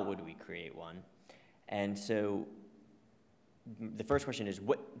 How would we create one? And so the first question is,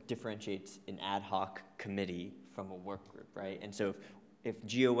 what differentiates an ad hoc committee from a work group, right? And so if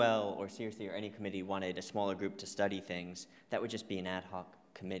GOL or CRC or any committee wanted a smaller group to study things, that would just be an ad hoc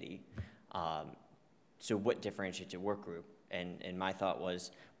committee. So what differentiates a work group? And my thought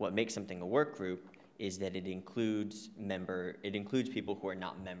was, what makes something a work group is that it includes people who are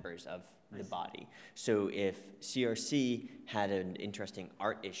not members of the body. So if CRC had an interesting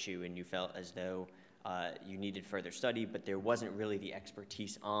art issue and you felt as though you needed further study, but there wasn't really the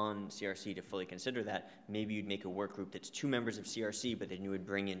expertise on CRC to fully consider that, maybe you'd make a work group that's 2 members of CRC, but then you would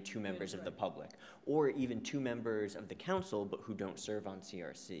bring in 2 members of the public, or even 2 members of the council, but who don't serve on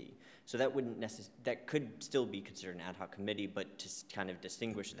CRC. So that that could still be considered an ad hoc committee, but to kind of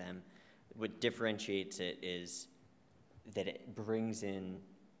distinguish them, what differentiates it is that it brings in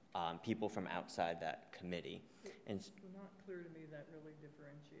people from outside that committee. And It's not clear to me that really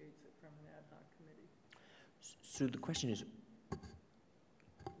differentiates it from an ad hoc committee. so the question is,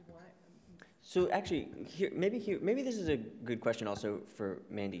 Why? so actually, maybe this is a good question also for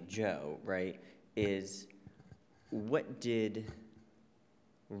Mandy Jo, right? Is what did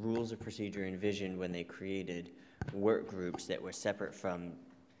Rules of Procedure envision when they created work groups that were separate from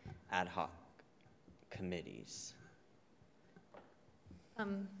ad hoc committees?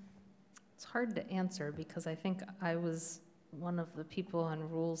 It's hard to answer because I think I was one of the people on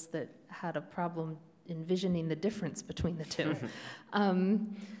rules that had a problem envisioning the difference between the two.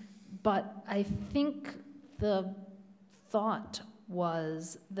 But I think the thought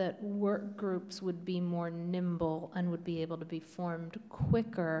was that work groups would be more nimble and would be able to be formed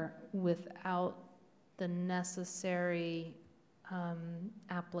quicker without the necessary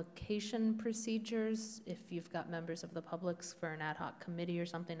application procedures. If you've got members of the public for an ad hoc committee or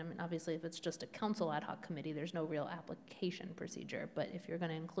something, I mean, obviously if it's just a council ad hoc committee, there's no real application procedure. But if you're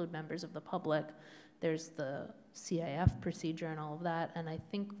going to include members of the public, there's the CIF procedure and all of that. And I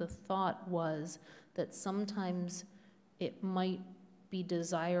think the thought was that sometimes it might be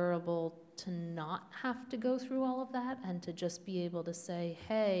desirable to not have to go through all of that and to just be able to say,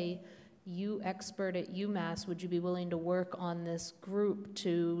 hey, you expert at UMass, would you be willing to work on this group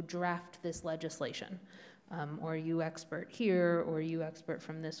to draft this legislation? Or you expert here, or you expert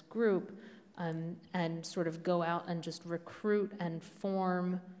from this group, and sort of go out and just recruit and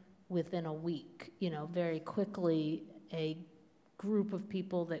form within a week, very quickly, a group of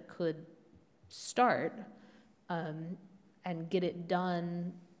people that could start and get it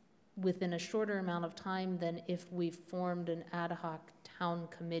done within a shorter amount of time than if we formed an ad hoc town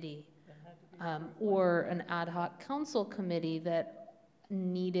committee or an ad hoc council committee that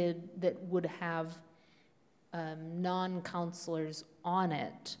would have non-counselors on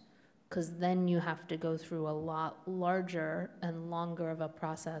it, because then you have to go through a lot larger and longer of a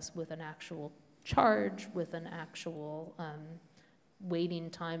process with an actual charge, with an actual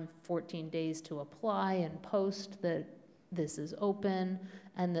waiting time, 14 days to apply and post that this is open,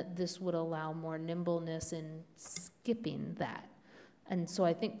 and that this would allow more nimbleness in skipping that. And so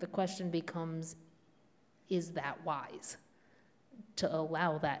I think the question becomes, is that wise to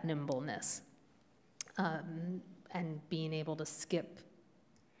allow that nimbleness and being able to skip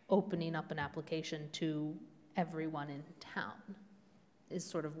opening up an application to everyone in town is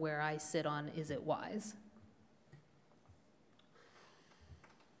sort of where I sit on, is it wise?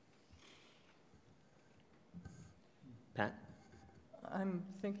 Pat? I'm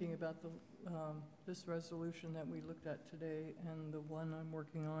thinking about this resolution that we looked at today and the one I'm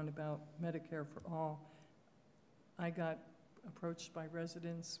working on about Medicare for All. I got approached by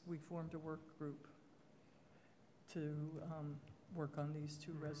residents. We formed a work group to work on these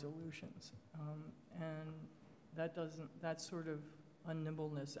 2 resolutions. And that's sort of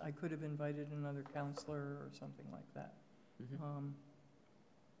unnimbleness. I could have invited another counselor or something like that. Mm-hmm.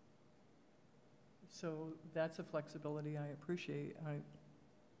 So that's a flexibility I appreciate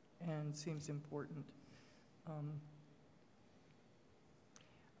and seems important.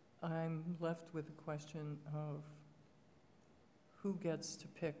 I'm left with a question of who gets to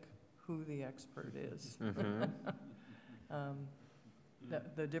pick who the expert is. Mm-hmm.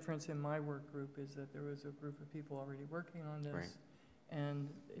 The difference in my work group is that there was a group of people already working on this, Right. and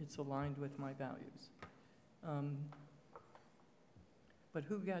it's aligned with my values. But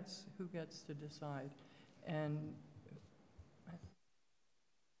who gets to decide? And I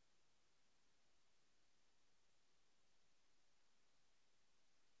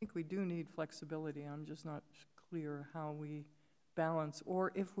think we do need flexibility. I'm just not clear how we balance,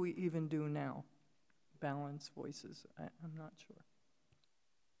 or if we even do now, balance voices. I'm not sure.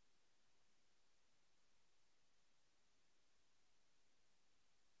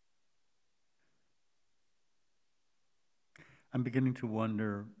 I'm beginning to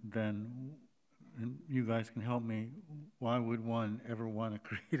wonder then, and you guys can help me, why would one ever want to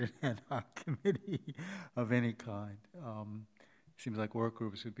create an ad hoc committee of any kind? Seems like work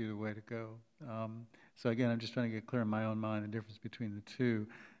groups would be the way to go. So again, I'm just trying to get clear in my own mind the difference between the two.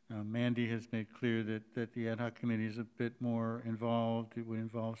 Mandy has made clear that the ad hoc committee is a bit more involved. It would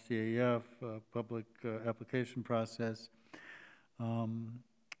involve CAF, public application process. I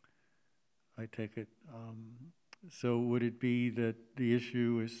take it. So would it be that the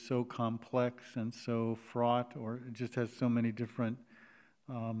issue is so complex and so fraught, or it just has so many different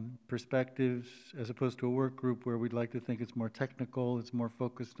perspectives, as opposed to a work group where we'd like to think it's more technical, it's more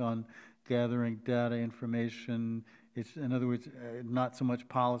focused on gathering data, information. It's, in other words, not so much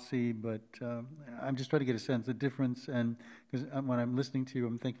policy, but I'm just trying to get a sense of the difference. And because when I'm listening to you,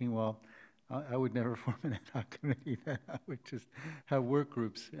 I'm thinking, well, I would never form an ad hoc committee. That I would just have work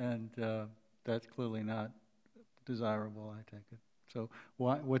groups, and that's clearly not desirable, I take it. So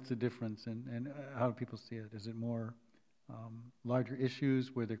what's the difference, and how do people see it? Is it more larger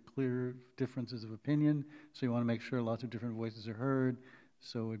issues where there are clear differences of opinion, so you want to make sure lots of different voices are heard,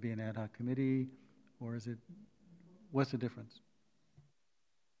 so it would be an ad hoc committee, or is it, what's the difference?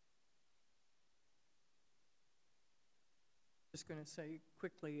 Just going to say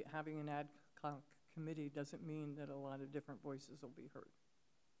quickly, having an ad hoc committee doesn't mean that a lot of different voices will be heard.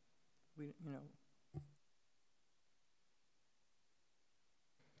 We, you know.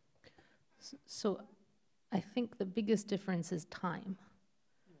 So I think the biggest difference is time.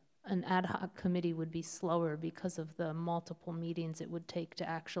 An ad hoc committee would be slower because of the multiple meetings it would take to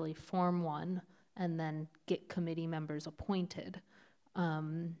actually form one and then get committee members appointed,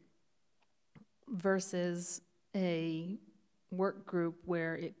 versus a work group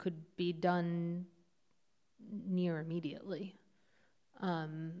where it could be done near immediately.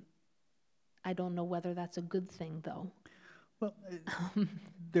 I don't know whether that's a good thing, though. Well,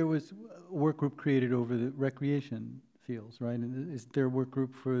 there was a work group created over the recreation fields, right? And is there a work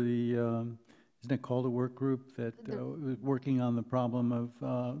group for the, isn't it called a work group that was working on the problem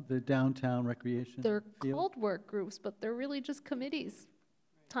of the downtown recreation They're field? called work groups, but they're really just committees,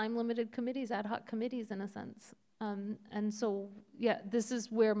 time-limited committees, ad hoc committees in a sense. And so, yeah, this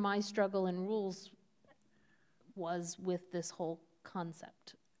is where my struggle in rules was with this whole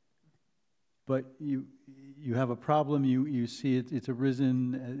concept. But you have a problem, you see it's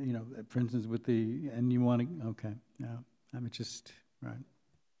arisen, you know, for instance, with the, and you want to, okay, yeah, I mean, just, right.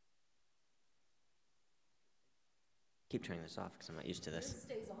 Keep turning this off because I'm not used to this. This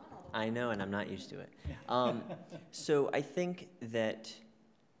stays on all the time. I know, and I'm not used to it. So I think that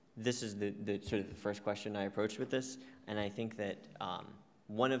this is the sort of the first question I approached with this, and I think that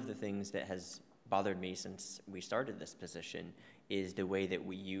one of the things that has bothered me since we started this position is the way that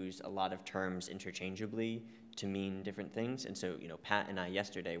we use a lot of terms interchangeably to mean different things. And so, you know, Pat and I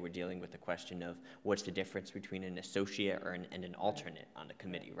yesterday were dealing with the question of what's the difference between an associate or and an alternate on a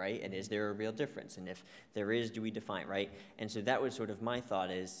committee, right? And is there a real difference? And if there is, do we define, right? And so that was sort of my thought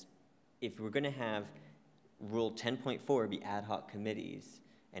is, if we're gonna have Rule 10.4 be ad hoc committees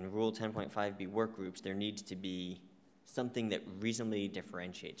and Rule 10.5 be work groups, there needs to be something that reasonably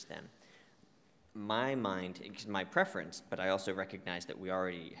differentiates them. My mind, my preference, but I also recognize that we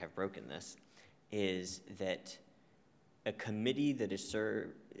already have broken this, is that a committee that is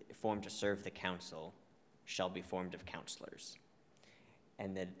formed to serve the council shall be formed of councilors.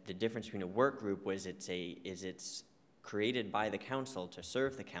 And that the difference between a work group was it's created by the council to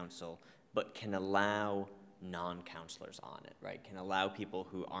serve the council, but can allow non-councilors on it, right? Can allow people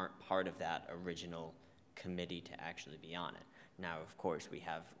who aren't part of that original committee to actually be on it. Now, of course, we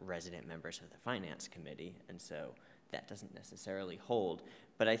have resident members of the Finance Committee, and so that doesn't necessarily hold.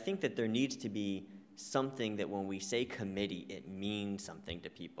 But I think that there needs to be something that when we say committee, it means something to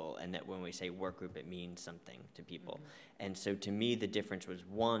people, and that when we say work group, it means something to people. Mm-hmm. And so to me, the difference was,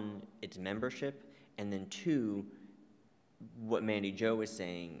 one, its membership, and then two, what Mandy Jo was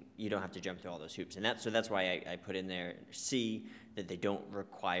saying, you don't have to jump through all those hoops. And that's why I put in there C, that they don't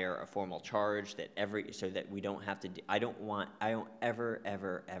require a formal charge, so that we don't have to, I don't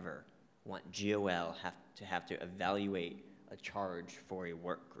ever want GOL have to evaluate a charge for a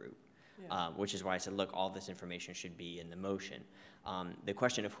work group. Yeah. Which is why I said, look, all this information should be in the motion. The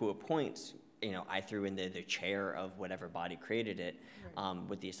question of who appoints, you know, I threw in the chair of whatever body created it, right.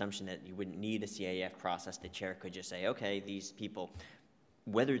 With the assumption that you wouldn't need a CAF process. The chair could just say, okay, these people,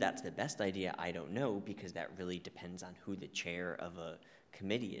 whether that's the best idea, I don't know, because that really depends on who the chair of a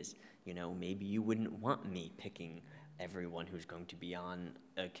committee is. You know, maybe you wouldn't want me picking everyone who's going to be on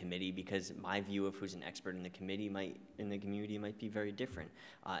a committee, because my view of who's an expert in the committee in the community might be very different.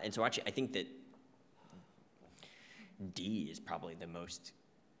 And so actually, I think that D is probably the most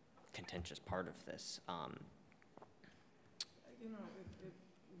contentious part of this. You know, it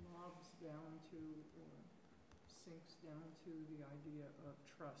lobs down to, or sinks down to the idea of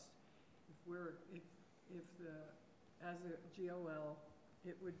trust. As a GOL,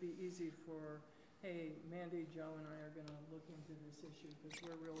 it would be easy for, hey, Mandy, Joe, and I are gonna look into this issue because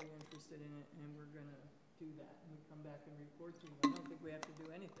we're really interested in it and we're gonna do that. And we come back and report to you. I don't think we have to do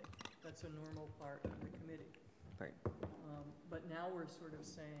anything. That's a normal part of the committee. Right. But now we're sort of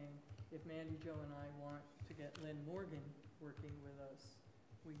saying, if Mandy, Joe, and I want to get Lynn Morgan working with us,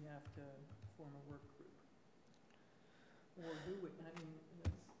 we have to form a work group. Or do we? I mean,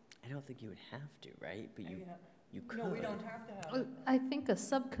 I don't think you would have to, right? But you could. No, we don't have to have it. I think a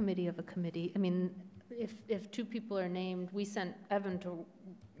subcommittee of a committee, I mean, if two people are named, we sent Evan to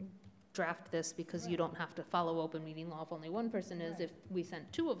draft this because you Right. don't have to follow open meeting law if only one person is. Right. If we sent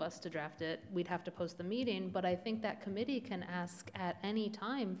two of us to draft it, we'd have to post the meeting, but I think that committee can ask at any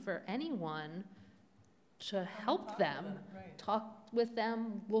time for anyone to help Talk to them, Right, talk with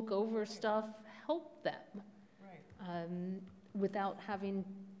them, look over stuff, help them, right. without having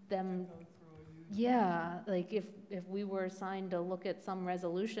them Go through a huge. yeah, like if we were assigned to look at some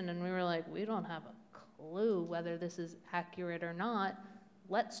resolution and we were like, we don't have a clue whether this is accurate or not,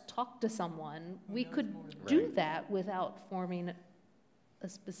 let's talk to someone. Who We knows could more than do Right. that without forming a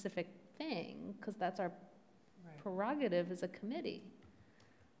specific thing, because that's our Right. prerogative as a committee.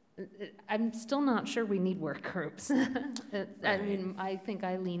 I'm still not sure we need work groups. I mean, I think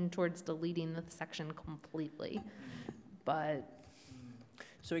I lean towards deleting the section completely, but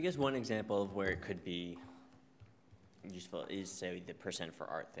So I guess one example of where it could be useful is, say, the percent for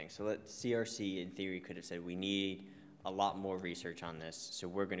art thing. So CRC in theory could have said, we need a lot more research on this, so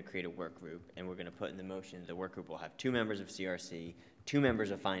we're gonna create a work group, and we're gonna put in the motion, the work group will have 2 members of CRC, 2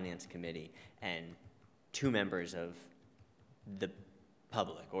 members of Finance Committee, and 2 members of the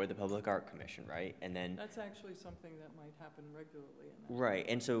public, or the Public Art Commission, right? And then That's actually something that might happen regularly in that. right,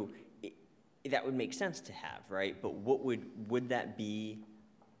 and so that would make sense to have, right? But would that be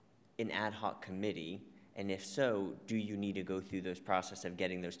an ad hoc committee? And if so, do you need to go through those process of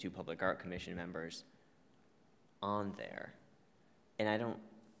getting those 2 Public Art Commission members on there? And I don't,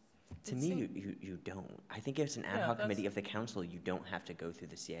 to It me, seem- you don't. I think if it's an ad Yeah, hoc committee that's- of the council, you don't have to go through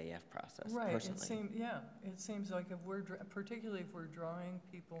the CAF process, Right, personally. it seems like if we're, particularly if we're drawing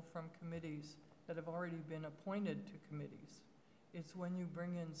people from committees that have already been appointed to committees, it's when you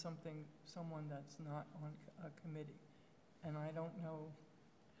bring in someone that's not on a committee. And I don't know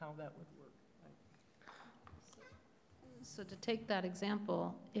how that would work. so to take that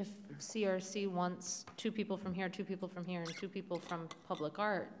example, if CRC wants 2 people from here, 2 people from here, and 2 people from public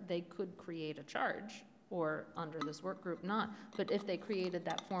art, they could create a charge, or under this work group not. But if they created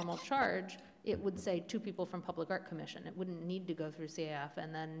that formal charge, it would say 2 people from Public Art Commission. It wouldn't need to go through CAF,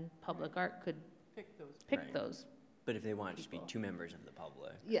 and then public art could Pick those. pick Right. those. But if they want to just be People. 2 members of the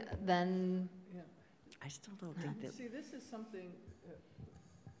public, Yeah, then, Yeah. I still don't think that, See, this is something,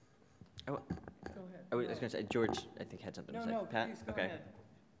 I wa- go ahead. I was gonna say, George, I think had something to No, say. no, Pat? please, go Okay. ahead.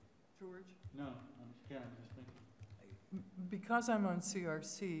 George? No, I'm just thinking. Because I'm on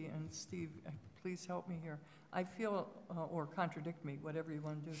CRC, and Steve, please help me here, I feel, or contradict me, whatever you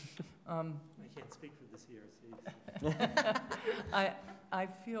want to do. I can't speak for the CRC. I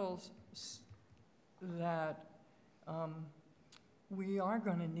feel that we are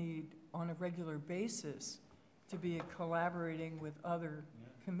going to need, on a regular basis, to be collaborating with other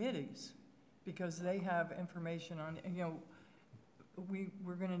committees, because they have information on,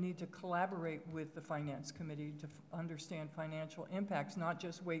 we're going to need to collaborate with the Finance Committee to understand financial impacts, not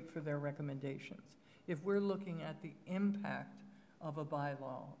just wait for their recommendations. If we're looking at the impact of a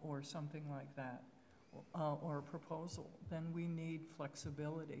bylaw or something like that, or a proposal, then we need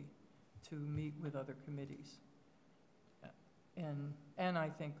flexibility to meet with other committees. And I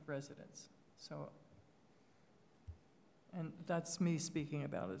think residents, so. And that's me speaking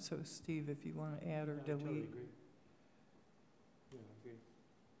about it, so Steve, if you want to add or delete.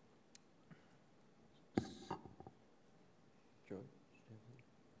 George?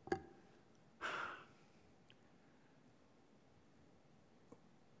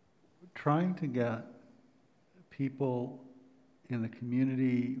 Trying to get people in the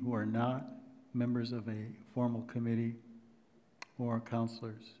community who are not members of a formal committee or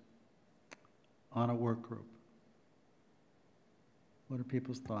counselors on a work group. What are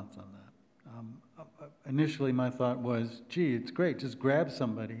people's thoughts on that? Initially, my thought was, gee, it's great, just grab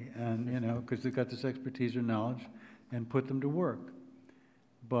somebody and, because they've got this expertise or knowledge, and put them to work.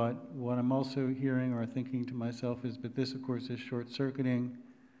 But what I'm also hearing or thinking to myself is, but this, of course, is short-circuiting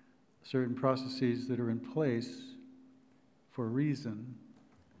certain processes that are in place for a reason.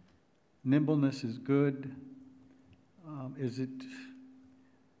 Nimbleness is good. Is it?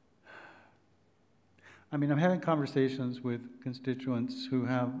 I mean, I'm having conversations with constituents who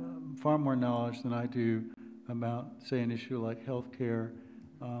have far more knowledge than I do about, say, an issue like healthcare.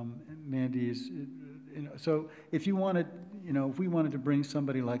 Mandy is, you know, so if you wanted, you know, if we wanted to bring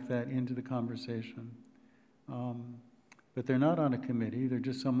somebody like that into the conversation, but they're not on a committee, they're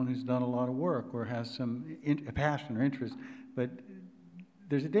just someone who's done a lot of work or has some passion or interest, but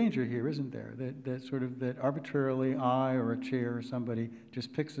there's a danger here, isn't there? That sort of, that arbitrarily I or a chair or somebody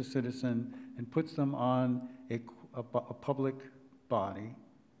just picks a citizen and puts them on a public body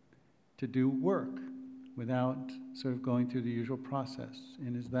to do work without sort of going through the usual process.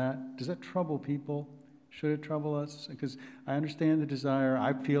 And does that trouble people? Should it trouble us? Because I understand the desire,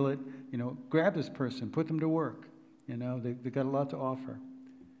 I feel it, you know, grab this person, put them to work. You know, they've got a lot to offer.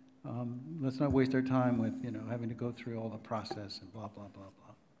 Let's not waste our time with, you know, having to go through all the process and blah, blah, blah,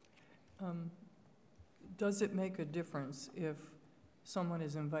 blah. Does it make a difference if someone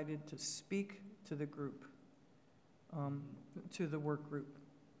is invited to speak to the group, to the work group?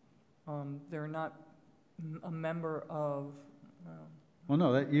 They're not a member of... Well,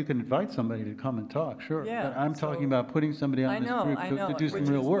 no, you can invite somebody to come and talk, sure. Yeah, but I'm talking about putting somebody on this group to do some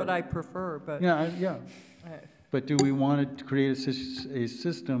real work. Which is what I prefer, but... Yeah. But do we want to create a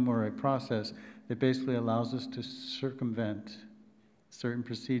system or a process that basically allows us to circumvent certain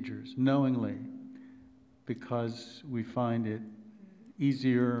procedures knowingly because we find it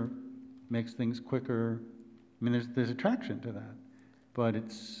easier, makes things quicker? I mean, there's attraction to that, but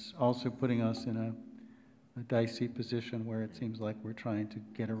it's also putting us in a dicey position where it seems like we're trying to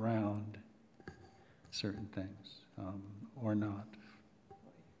get around certain things, or not.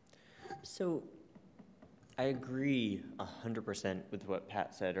 So I agree 100% with what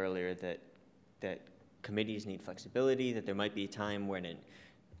Pat said earlier, that committees need flexibility, that there might be a time when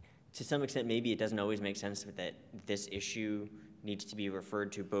to some extent, maybe it doesn't always make sense that this issue needs to be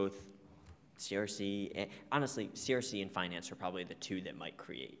referred to both CRC, and honestly, CRC and finance are probably the two that might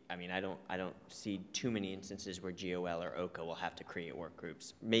create. I mean, I don't see too many instances where GOL or OCA will have to create work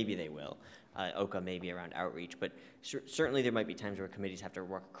groups. Maybe they will. OCA maybe around outreach, but certainly there might be times where committees have to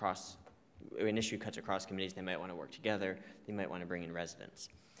work across, an issue cuts across committees, they might want to work together, they might want to bring in residents.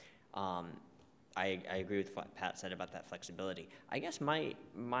 I agree with what Pat said about that flexibility. I guess my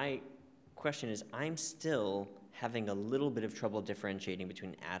question is, I'm still having a little bit of trouble differentiating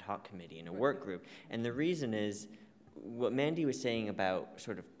between an ad hoc committee and a work group. And the reason is, what Mandy was saying about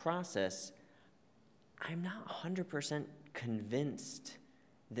sort of process, I'm not 100% convinced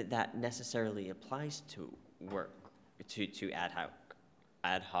that necessarily applies to work, to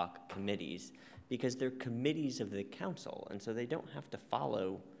ad hoc committees, because they're committees of the council, and so they don't have to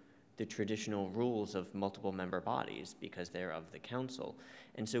follow the traditional rules of multiple member bodies because they're of the council.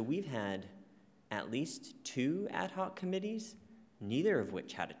 And so we've had at least 2 ad hoc committees, neither of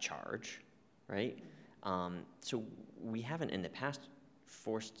which had a charge, right? So we haven't in the past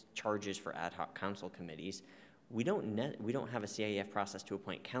forced charges for ad hoc council committees. We don't have a CAF process to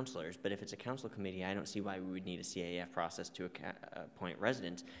appoint councilors, but if it's a council committee, I don't see why we would need a CAF process to appoint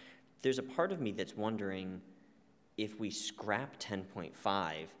residents. There's a part of me that's wondering if we scrap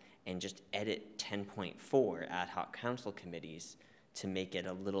 10.5 and just edit 10.4 ad hoc council committees to make it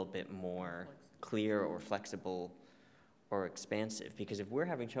a little bit more clear or flexible or expansive. Because if we're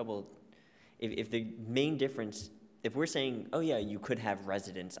having trouble, if the main difference, if we're saying, oh yeah, you could have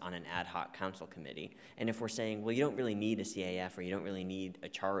residents on an ad hoc council committee, and if we're saying, well, you don't really need a CAF or you don't really need a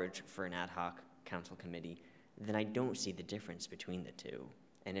charge for an ad hoc council committee, then I don't see the difference between the two.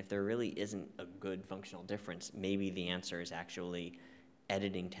 And if there really isn't a good functional difference, maybe the answer is actually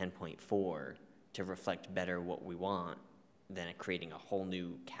editing 10.4 to reflect better what we want than creating a whole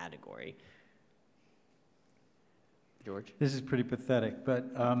new category. George? This is pretty pathetic, but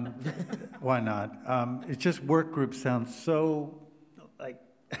why not? It's just work group sounds so like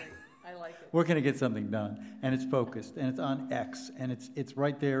I like it. we're going to get something done, and it's focused, and it's on X, and it's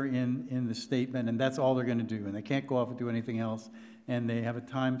right there in the statement, and that's all they're going to do, and they can't go off and do anything else, and they have a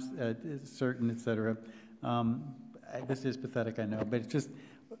time certain, et cetera. This is pathetic, I know, but it's just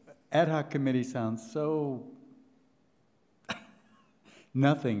ad hoc committee sounds so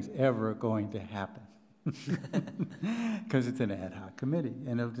nothing's ever going to happen. Because it's an ad hoc committee,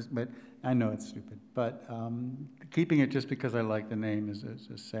 and it'll just, but I know it's stupid, but keeping it just because I like the name is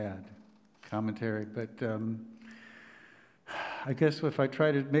a sad commentary, but I guess if I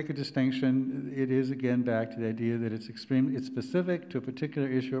try to make a distinction, it is again back to the idea that it's specific to a particular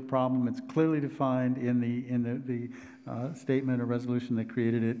issue or problem. It's clearly defined in the statement or resolution that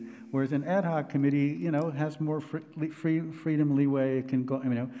created it. Whereas an ad hoc committee, you know, has more freedom, leeway. It can go, you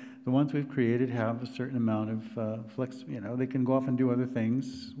know, the ones we've created have a certain amount of you know, they can go off and do other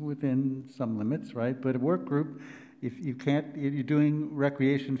things within some limits, right? But a work group, if you're doing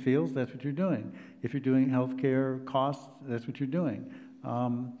recreation fields, that's what you're doing. If you're doing healthcare costs, that's what you're doing. But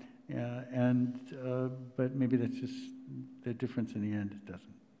maybe that's just the difference in the end. It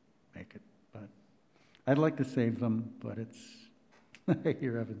doesn't make it. But I'd like to save them, but it's, I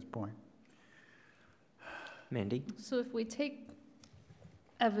hear Evan's point. Mandy? So if we take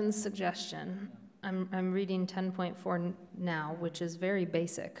Evan's suggestion, I'm reading 10.4 now, which is very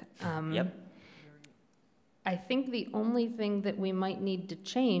basic. Yep. I think the only thing that we might need to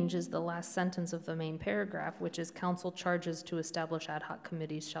change is the last sentence of the main paragraph, which is council charges to establish ad hoc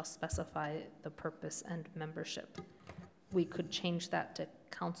committees shall specify the purpose and membership. We could change that to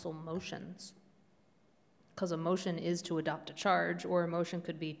council motions, because a motion is to adopt a charge, or a motion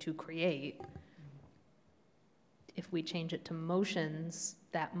could be to create. If we change it to motions,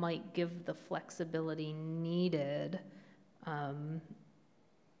 that might give the flexibility needed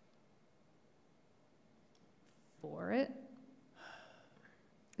for it.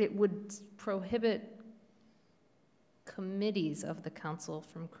 It would prohibit committees of the council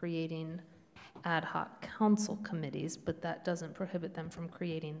from creating ad hoc council committees, but that doesn't prohibit them from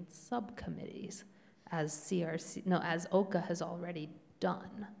creating subcommittees, as OCA has already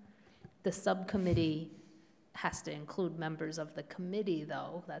done. The subcommittee has to include members of the committee,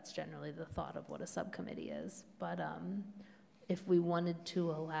 though. That's generally the thought of what a subcommittee is. But if we wanted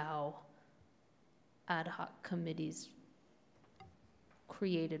to allow ad hoc committees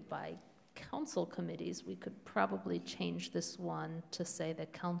created by council committees, we could probably change this one to say the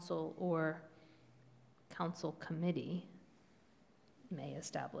council or council committee may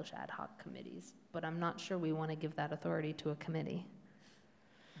establish ad hoc committees, but I'm not sure we want to give that authority to a committee.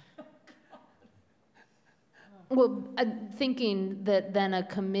 Well, I'm thinking that then a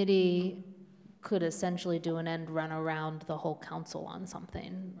committee could essentially do an end run around the whole council on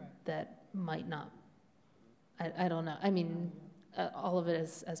something that might not, I don't know. I mean, all of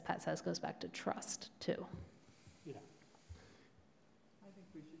it, as Pat says, goes back to trust, too. I think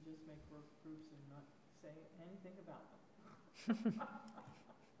we should just make work groups and not say anything about them.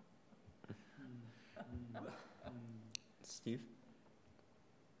 Steve?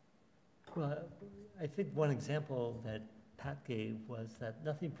 Well, I think one example that Pat gave was that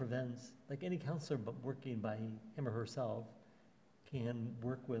nothing prevents, like any counselor but working by him or herself can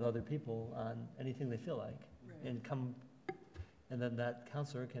work with other people on anything they feel like and then that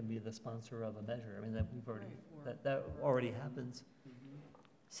counselor can be the sponsor of a measure. I mean, that we've already, that already happens.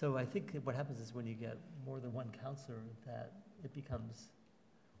 So I think what happens is when you get more than one counselor that it becomes,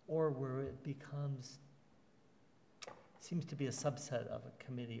 or where it becomes, seems to be a subset of a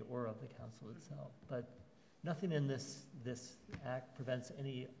committee or of the council itself. But nothing in this act prevents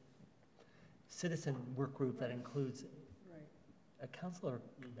any citizen work group that includes a counselor,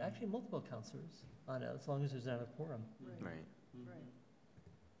 actually multiple counselors on it, as long as there's not a quorum. Right.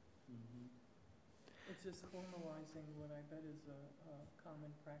 It's just formalizing what I bet is a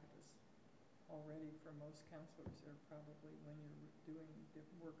common practice already for most counselors. They're probably, when you're doing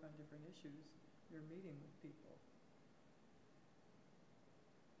work on different issues, you're meeting with people.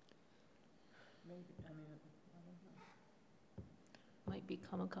 Maybe, I mean, I don't know. Might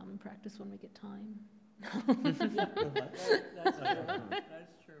become a common practice when we get time. That's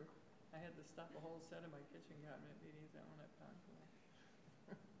true. I had to stop a whole set of my kitchen cabinet meetings. I don't have time for that.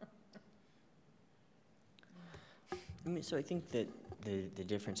 I mean, so I think that the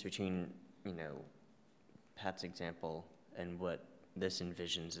difference between, you know, Pat's example and what this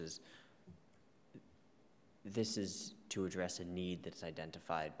envisions is, this is to address a need that's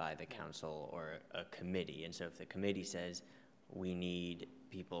identified by the council or a committee. And so if the committee says, we need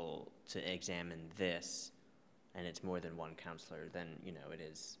people to examine this, and it's more than one counselor, then, you know, it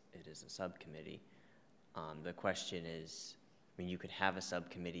is a subcommittee. The question is, I mean, you could have a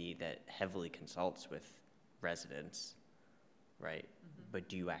subcommittee that heavily consults with residents, right? But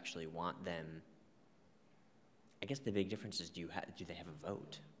do you actually want them? I guess the big difference is, do they have a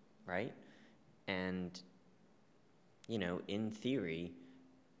vote, right? And, you know, in theory,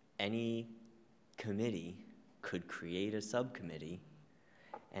 any committee could create a subcommittee,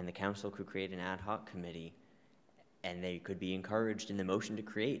 and the council could create an ad hoc committee, and they could be encouraged in the motion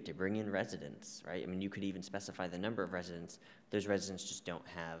to bring in residents, right? I mean, you could even specify the number of residents. Those residents just don't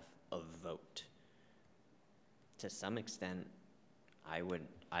have a vote. To some extent, I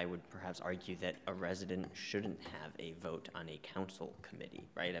would perhaps argue that a resident shouldn't have a vote on a council committee,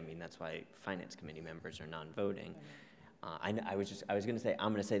 right? I mean, that's why finance committee members are non-voting. I was going to say,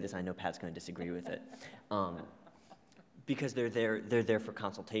 I'm going to say this, I know Pat's going to disagree with it. Because they're there for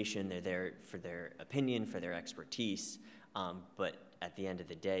consultation, they're there for their opinion, for their expertise, but at the end of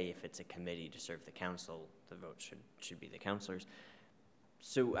the day, if it's a committee to serve the council, the vote should be the councilors.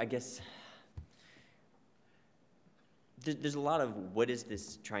 So I guess there's a lot of what is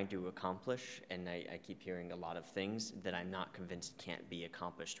this trying to accomplish, and I keep hearing a lot of things that I'm not convinced can't be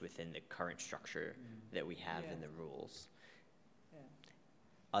accomplished within the current structure that we have in the rules,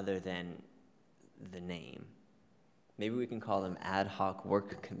 other than the name. Maybe we can call them ad hoc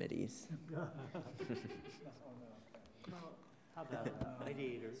work committees. How about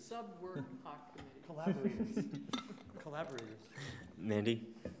ideators? Sub-work hoc committee. Collaborators. Mandy,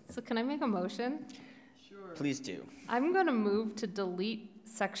 So can I make a motion? Sure. please do. I'm going to move to delete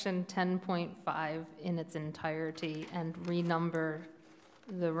section 10.5 in its entirety and renumber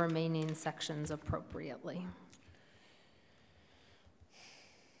the remaining sections appropriately.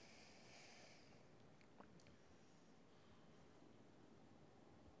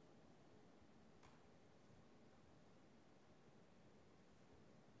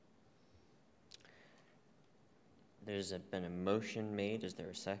 There's been a motion made. Is there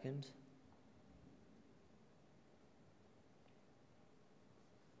a second?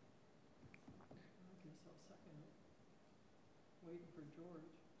 I guess I'll second it. Waiting for George.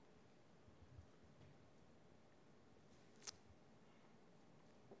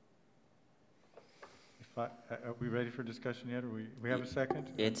 Are we ready for discussion yet, or we have a second?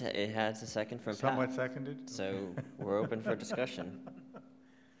 It has a second from Somewhat Pat, seconded? so we're open for discussion.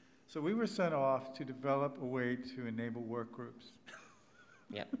 So we were sent off to develop a way to enable work groups.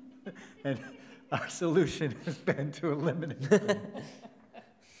 Yep. And our solution has been to eliminate them.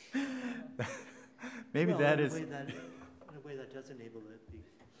 Maybe Well, that in is, a way that does enable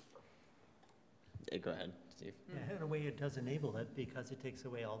it. Go ahead, Steve. In a way it does enable it because it takes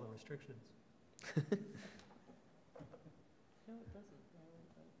away all the restrictions. No, it doesn't.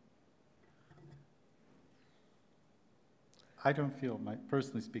 I don't feel,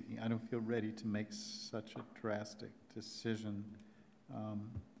 personally speaking, I don't feel ready to make such a drastic decision.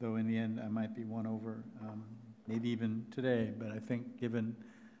 Though in the end, I might be won over, maybe even today, but I think given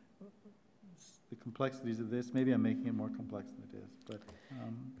the complexities of this, maybe I'm making it more complex than it is, but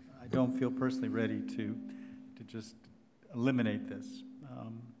I don't feel personally ready to just eliminate this.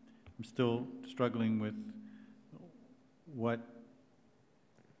 I'm still struggling with what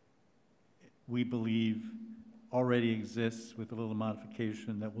we believe already exists with a little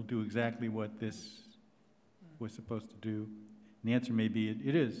modification that will do exactly what this was supposed to do. And the answer may be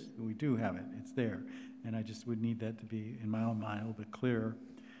it is, we do have it, it's there. And I just would need that to be, in my own mind, a little bit clearer.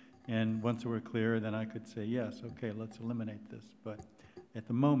 And once we're clear, then I could say, yes, okay, let's eliminate this. But at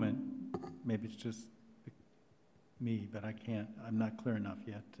the moment, maybe it's just me, but I'm not clear enough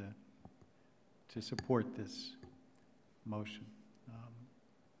yet to support this motion.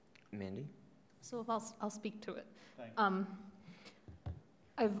 Mandy? So I'll speak to it. Thank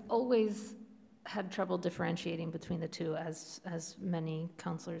I've always had trouble differentiating between the two, as many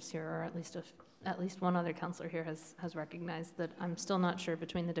counselors here, or at least one other counselor here has recognized that I'm still not sure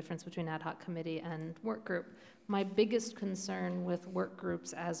between the difference between ad hoc committee and work group. My biggest concern with work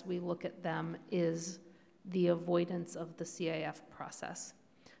groups as we look at them is the avoidance of the CAF process,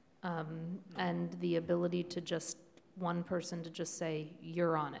 and the ability to just, one person to just say,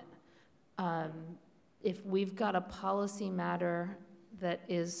 you're on it. If we've got a policy matter that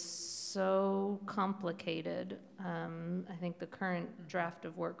is so complicated, I think the current draft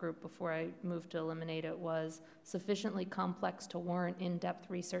of work group before I moved to eliminate it was sufficiently complex to warrant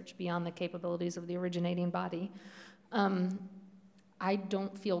in-depth research beyond the capabilities of the originating body. I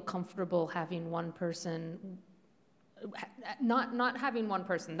don't feel comfortable having one person, not having one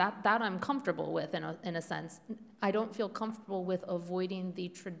person, that I'm comfortable with in a sense. I don't feel comfortable with avoiding the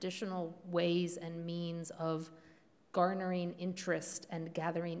traditional ways and means of garnering interest and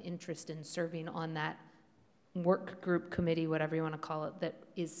gathering interest in serving on that work group committee, whatever you want to call it, that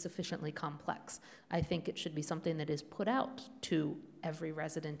is sufficiently complex. I think it should be something that is put out to every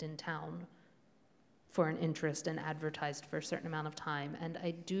resident in town for an interest and advertised for a certain amount of time. And I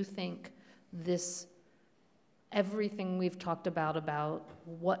do think everything we've talked about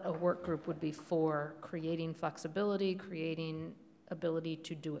what a work group would be for, creating flexibility, creating ability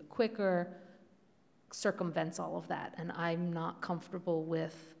to do it quicker, circumvents all of that. And I'm not comfortable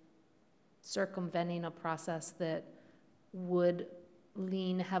with circumventing a process that would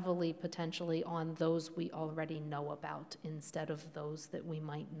lean heavily potentially on those we already know about instead of those that we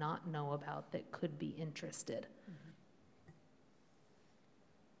might not know about that could be interested.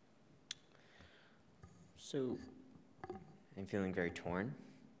 So I'm feeling very torn.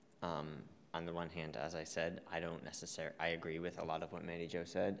 On the one hand, as I said, I agree with a lot of what Mandy Jo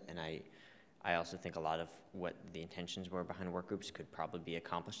said, and I also think a lot of what the intentions were behind work groups could probably be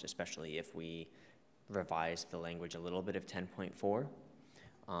accomplished, especially if we revise the language a little bit of 10.4.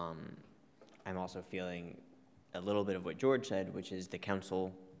 I'm also feeling a little bit of what George said, which is the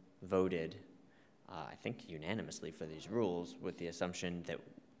council voted, I think unanimously for these rules with the assumption that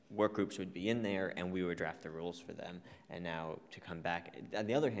work groups would be in there and we would draft the rules for them. And now to come back, on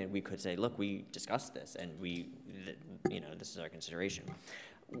the other hand, we could say, look, we discussed this and this is our consideration.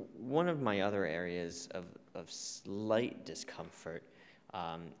 One of my other areas of slight discomfort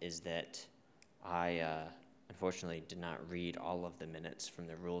is that I unfortunately did not read all of the minutes from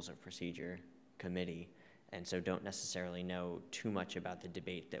the Rules of Procedure Committee, and so don't necessarily know too much about the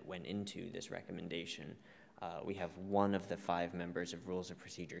debate that went into this recommendation. We have one of the 5 members of Rules of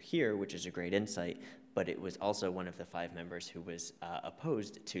Procedure here, which is a great insight, but it was also one of the 5 members who was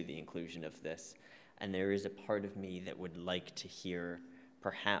opposed to the inclusion of this. And there is a part of me that would like to hear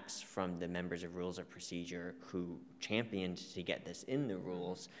perhaps from the members of Rules of Procedure who championed to get this in the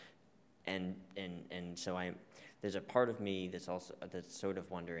rules. And so there's a part of me that's sort of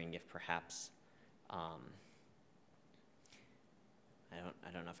wondering if perhaps, I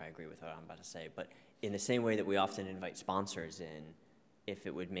don't know if I agree with what I'm about to say, but in the same way that we often invite sponsors in, if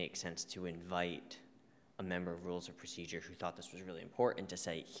it would make sense to invite a member of Rules of Procedure who thought this was really important to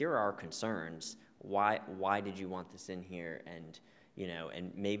say, here are our concerns, why did you want this in here? And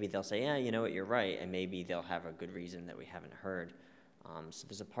maybe they'll say, yeah, you know what, you're right, and maybe they'll have a good reason that we haven't heard. So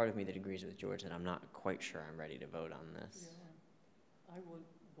there's a part of me that agrees with George that I'm not quite sure I'm ready to vote on this. Yeah, I would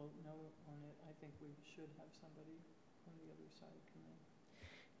vote no on it. I think we should have somebody on the other side come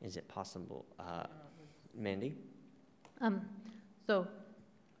in. Is it possible? Mandy? So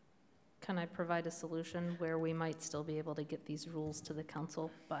can I provide a solution where we might still be able to get these rules to the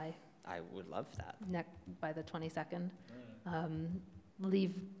council by I would love that. by the 22nd?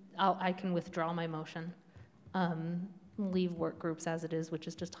 I can withdraw my motion. Leave work groups as it is, which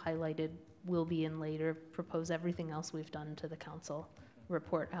is just highlighted, will be in later, propose everything else we've done to the council,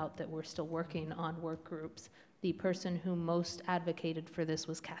 report out that we're still working on work groups. The person who most advocated for this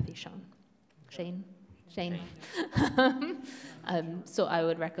was Kathy Shane. So I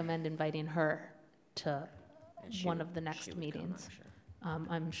would recommend inviting her to one of the next meetings.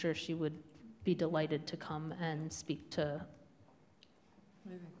 I'm sure she would be delighted to come and speak to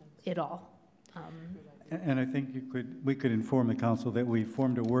it all. And I think we could inform the council that we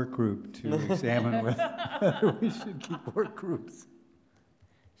formed a work group to examine whether we should keep work groups.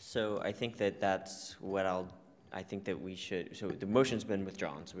 So I think that's what I think that we should, so the motion's been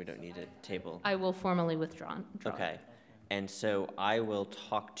withdrawn, so we don't need to table. I will formally withdraw. Okay. And so I will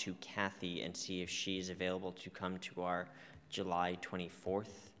talk to Kathy and see if she's available to come to our July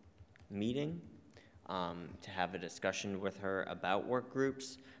 24th meeting to have a discussion with her about work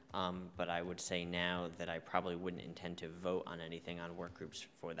groups. But I would say now that I probably wouldn't intend to vote on anything on work groups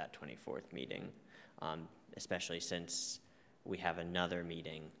for that 24th meeting, especially since we have another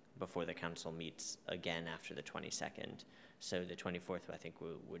meeting before the council meets again after the 22nd. So the 24th, I think,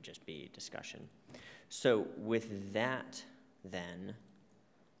 would just be discussion. So with that, then,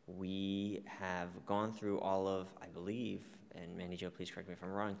 we have gone through all of, I believe, and Mandy Jo, please correct me if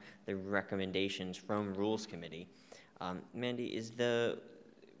I'm wrong, the recommendations from Rules Committee. Mandy,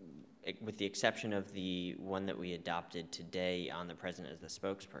 with the exception of the one that we adopted today on the president as the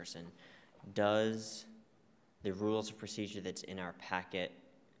spokesperson, does the Rules of Procedure that's in our packet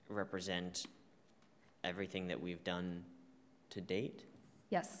represent everything that we've done to date?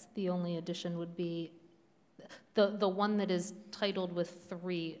 Yes, the only addition would be the one that is titled with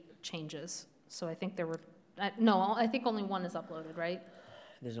 3 changes. So I think there were, no, I think only one is uploaded, right?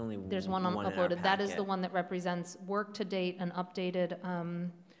 There's only There's one uploaded. That is the one that represents work to date, an updated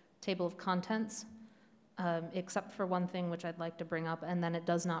table of contents, except for one thing which I'd like to bring up, and then it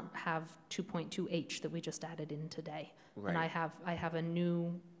does not have 2.2H that we just added in today. Right. And I have a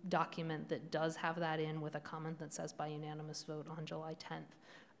new document that does have that in with a comment that says by unanimous vote on July 10th.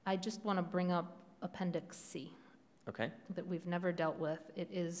 I just want to bring up Appendix C. Okay. That we've never dealt with. It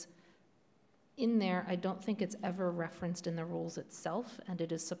is in there. I don't think it's ever referenced in the rules itself, and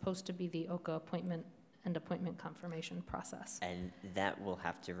it is supposed to be the OCA appointment and appointment confirmation process. And that will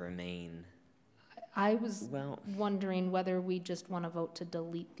have to remain. I was wondering whether we just want to vote to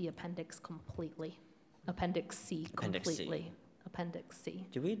delete the appendix completely. Appendix C completely. Appendix C.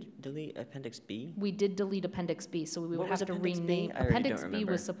 Did we delete Appendix B? We did delete Appendix B, so we would What was have to Appendix B? rename. I already Appendix don't B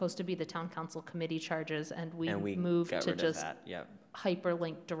remember. was supposed to be the town council committee charges, and we And we moved got to rid of just that, yep.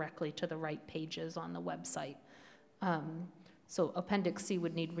 hyperlink directly to the right pages on the website. So Appendix C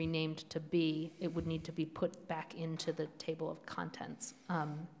would need renamed to B. It would need to be put back into the table of contents.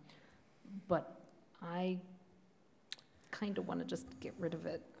 But I kind of want to just get rid of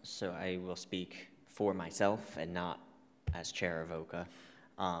it. So I will speak for myself and not as chair of OCA.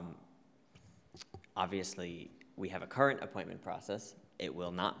 Obviously, we have a current appointment process. It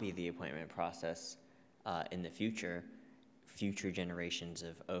will not be the appointment process in the future. Future generations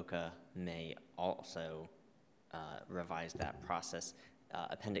of OCA may also revise that process.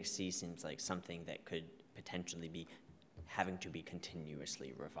 Appendix C seems like something that could potentially be having to be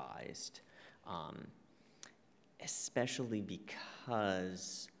continuously revised, especially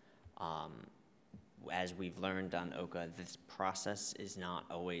because, as we've learned on OCA, this process is not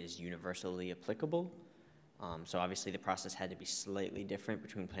always universally applicable. So obviously the process had to be slightly different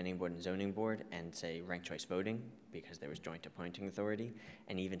between planning board and zoning board and, say, ranked choice voting, because there was joint appointing authority,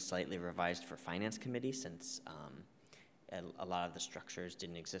 and even slightly revised for finance committee, since a lot of the structures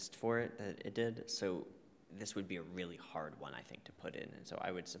didn't exist for it that it did. So this would be a really hard one, I think, to put in, and so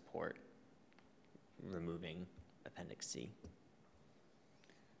I would support removing Appendix C.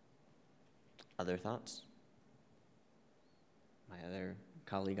 Other thoughts? My other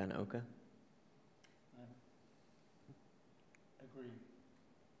colleague on OCA? Agree.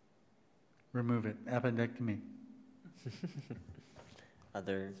 Remove it, appendectomy.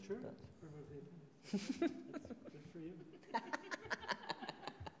 Other? It's true. thoughts? Good for you.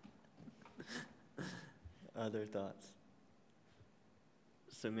 Other thoughts?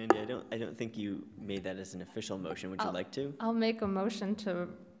 So Mandy, I don't think you made that as an official motion. Would you I'll- like to? I'll make a motion to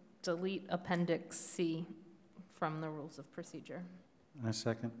delete Appendix C from the rules of procedure. I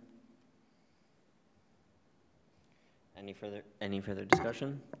second. Any further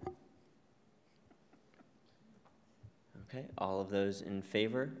discussion? Okay, all of those in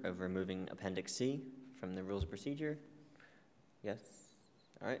favor of removing Appendix C from the rules of procedure? Yes?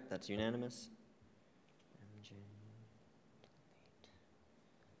 All right, that's unanimous. MJ, delete.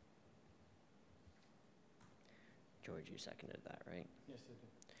 George, you seconded that, right? Yes, I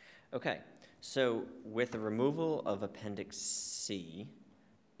did. Okay, so with the removal of Appendix C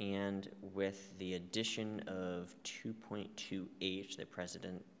and with the addition of 2.2H, the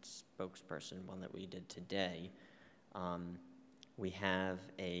president spokesperson, one that we did today, we have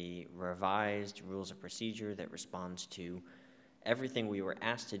a revised rules of procedure that responds to everything we were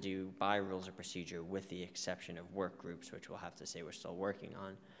asked to do by rules of procedure, with the exception of work groups, which we'll have to say we're still working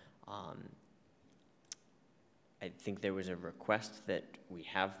on. I think there was a request that we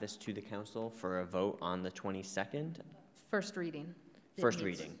have this to the council for a vote on the 22nd. First reading. It First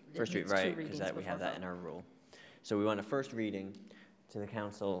needs- reading, it first read, needs two right, because readings that, we have before that in vote. our rule. So we want a first reading to the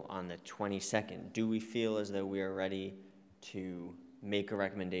council on the 22nd. Do we feel as though we are ready to make a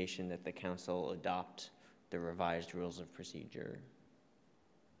recommendation that the council adopt the revised rules of procedure?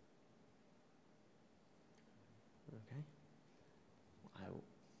 Okay.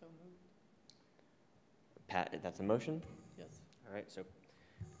 So moved. Pat, that's a motion? Yes. All right, so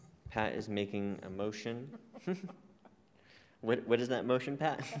Pat is making a motion. What is that motion,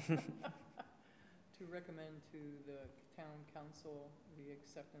 Pat? To recommend to the town council the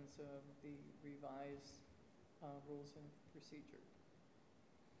acceptance of the revised rules and procedure.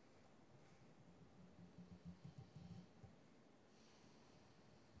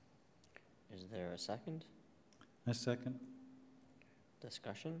 Is there a second? I second.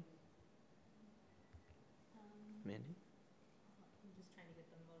 Discussion? Mandy? I'm just trying to get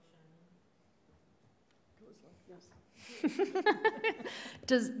the motion. Goes like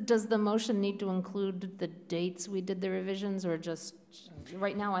this. Does the motion need to include the dates we did the revisions, or just,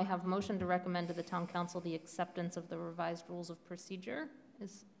 right now I have motion to recommend to the town council the acceptance of the revised rules of procedure?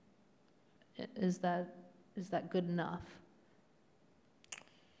 Is that good enough?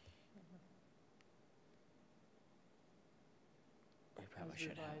 We probably As should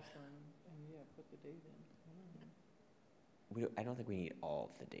have. revised and yeah, put the date in. I don't know. I don't think we need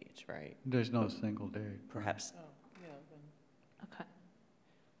all of the dates, right? There's no single date. Perhaps, Oh, yeah, then. Okay.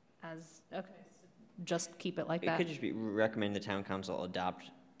 Okay, so just keep it like it that? could just be recommend the town council adopt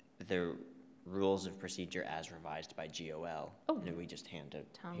the rules of procedure as revised by GOL. Oh. And then we just hand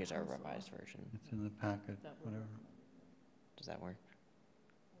it, Town here's our council. revised version. It's in the packet, That would- whatever. Does that work?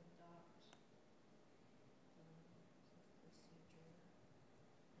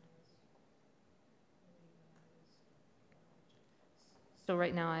 So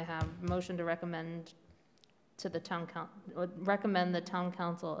right now I have motion to recommend to the recommend the town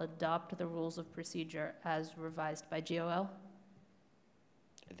council adopt the rules of procedure as revised by GOL?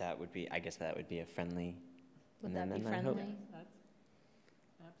 That would be, I guess that would be a friendly Would that be amendment, I hope. friendly? That's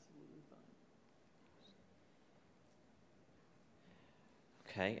absolutely fine.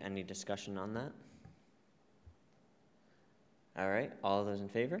 Okay, any discussion on that? All right, all those in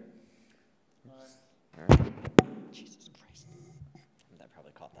favor? Oops. All right. Jesus Christ. That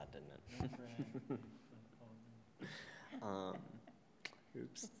probably caught that, didn't it?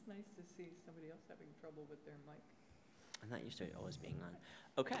 Oops. It's nice to see somebody else having trouble with their mic. I'm not used to it always being on.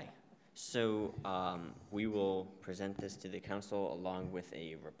 Okay, so we will present this to the council along with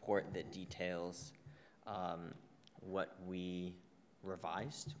a report that details what we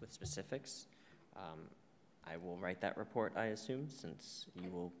revised with specifics. I will write that report, I assume, since you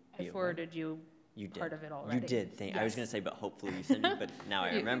will be I aware. forwarded you You did. part of it already. You did. I was Yes. going to say, but hopefully you sent me, but now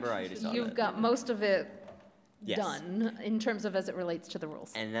I remember, I already saw You've that. got most of it Yes. done in terms of as it relates to the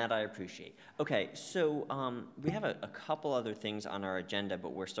rules. And that I appreciate. Okay, so we have a couple other things on our agenda,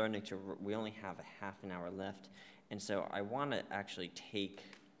 but we're starting to, we only have a half an hour left. And so I want to actually take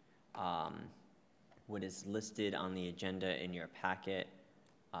what is listed on the agenda in your packet.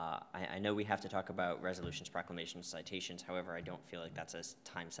 I know we have to talk about resolutions, proclamations, citations. However, I don't feel like that's as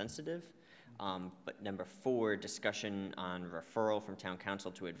time sensitive. But number 4, discussion on referral from town council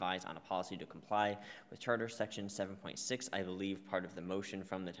to advise on a policy to comply with charter section 7.6. I believe part of the motion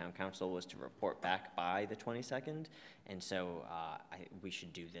from the town council was to report back by the 22nd. And so we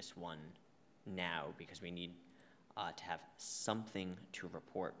should do this one now because we need to have something to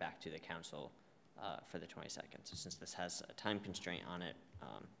report back to the council for the 22nd. So since this has a time constraint on it,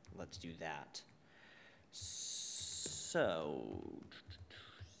 let's do that. So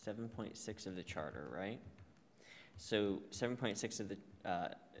 7.6 of the charter, right? So 7.6 of the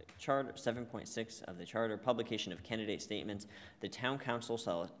charter, 7.6 of the charter, publication of candidate statements. The town council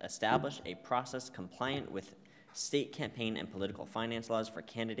shall establish a process compliant with state campaign and political finance laws for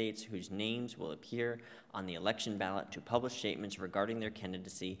candidates whose names will appear on the election ballot to publish statements regarding their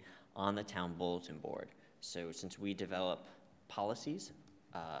candidacy on the town bulletin board. So since we develop policies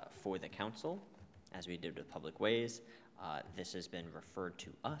for the council, as we did with Public Ways, this has been referred to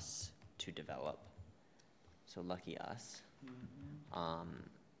us to develop. So lucky us.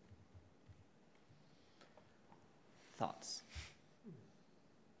 Thoughts?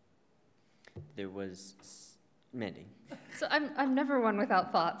 There was Mandy. So I'm never one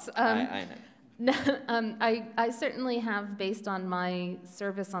without thoughts. I know. No, I certainly have, based on my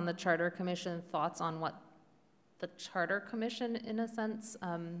service on the Charter Commission, thoughts on what the Charter Commission, in a sense,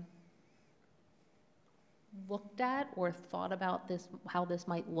 looked at or thought about this, how this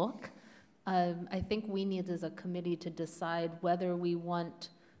might look. I think we need as a committee to decide whether we want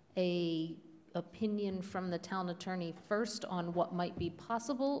a opinion from the town attorney first on what might be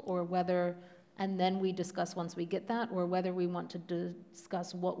possible, or whether, and then we discuss once we get that, or whether we want to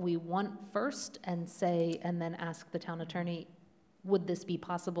discuss what we want first and say, and then ask the town attorney, would this be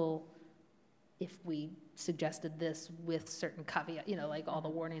possible if we suggested this with certain caveat, you know, like all the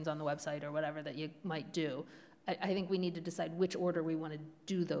warnings on the website or whatever that you might do. I think we need to decide which order we want to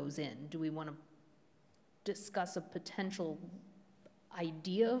do those in. Do we want to discuss a potential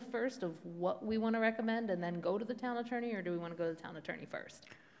idea first of what we want to recommend and then go to the town attorney, or do we want to go to the town attorney first?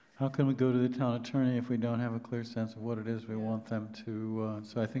 How can we go to the town attorney if we don't have a clear sense of what it is we want them to,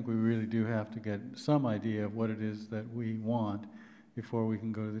 so I think we really do have to get some idea of what it is that we want before we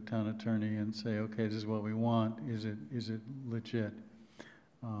can go to the town attorney and say, okay, this is what we want, is it legit?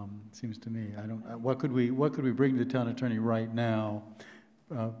 Seems to me, what could we bring to the town attorney right now,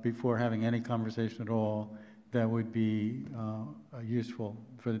 before having any conversation at all, that would be useful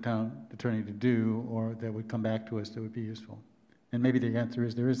for the town attorney to do, or that would come back to us that would be useful? And maybe the answer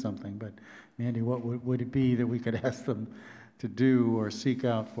is there is something, but Mandy, what would it be that we could ask them to do or seek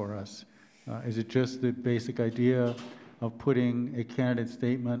out for us? Is it just the basic idea of putting a candidate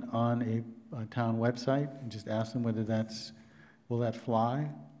statement on a town website and just ask them whether will that fly?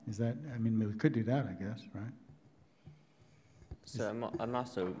 Is that, I mean, we could do that, I guess, right? So I'm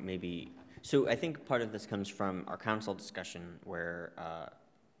also maybe, so I think part of this comes from our council discussion where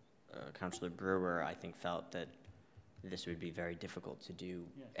Councilor Brewer, I think, felt that this would be very difficult to do,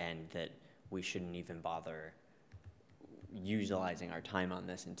 yes, and that we shouldn't even bother utilizing our time on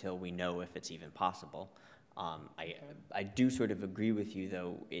this until we know if it's even possible. I do sort of agree with you,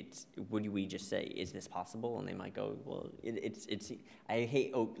 though. Would we just say, is this possible? And they might go, well, I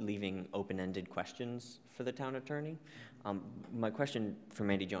hate leaving open-ended questions for the town attorney. My question for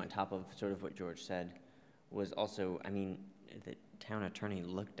Mandy Jo, on top of sort of what George said, was also, I mean, the town attorney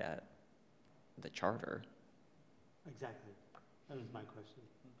looked at the charter Exactly. That was my question.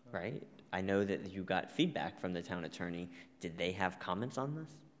 right? I know that you got feedback from the town attorney. Did they have comments on this?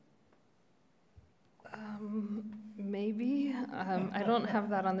 Maybe. I don't have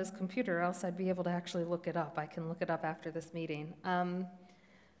that on this computer, else I'd be able to actually look it up. I can look it up after this meeting.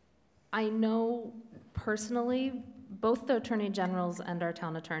 I know personally, both the attorney generals and our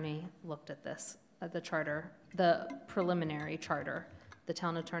town attorney looked at this, at the charter, the preliminary charter. The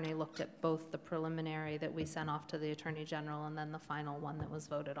town attorney looked at both the preliminary that we sent off to the attorney general and then the final one that was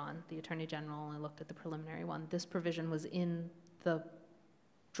voted on. The attorney general only looked at the preliminary one. This provision was in the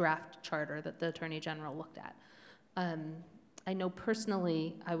draft charter that the attorney general looked at. I know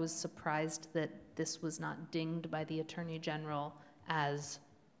personally, I was surprised that this was not dinged by the attorney general as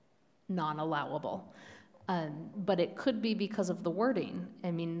non-allowable. But it could be because of the wording.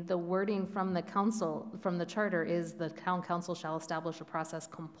 I mean, the wording from the council, from the charter is the town council shall establish a process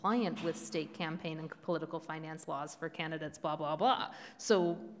compliant with state campaign and political finance laws for candidates, blah, blah, blah.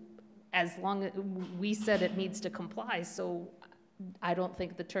 So as long as we said it needs to comply, so I don't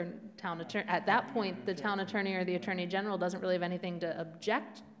think the town attorney, at that point, the town attorney or the attorney general doesn't really have anything to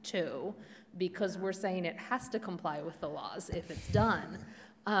object to because we're saying it has to comply with the laws if it's done.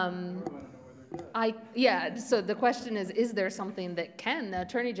 Yeah, so the question is there something that can? The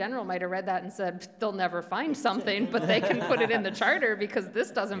attorney general might have read that and said, they'll never find something, but they can put it in the charter because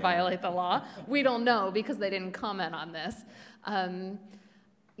this doesn't violate the law. We don't know because they didn't comment on this.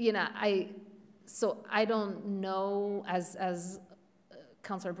 You know, so I don't know, as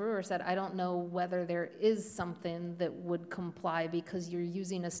Councilor Brewer said, I don't know whether there is something that would comply because you're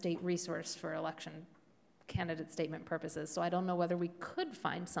using a state resource for election candidate statement purposes. So I don't know whether we could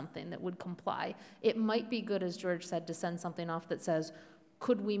find something that would comply. It might be good, as George said, to send something off that says,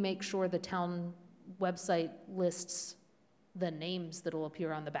 could we make sure the town website lists the names that'll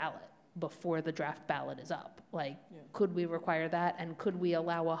appear on the ballot before the draft ballot is up? Like, could we require that? And could we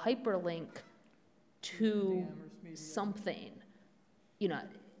allow a hyperlink to something? You know,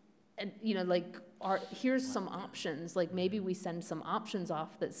 and, you know, like, here's some options. Like, maybe we send some options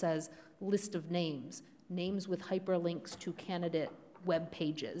off that says list of names with hyperlinks to candidate web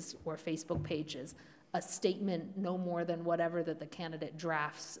pages or Facebook pages, a statement no more than whatever that the candidate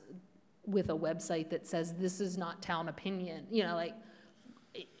drafts with a website that says this is not town opinion. You know, like,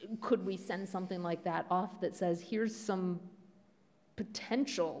 could we send something like that off that says here's some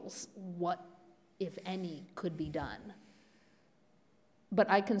potentials, what, if any, could be done? But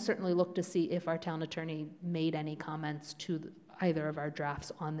I can certainly look to see if our town attorney made any comments to either of our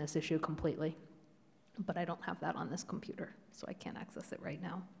drafts on this issue completely. But I don't have that on this computer, so I can't access it right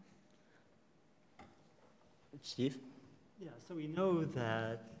now. Steve? Yeah, so we know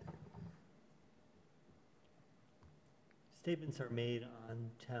that statements are made on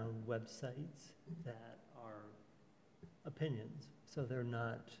town websites that are opinions. So they're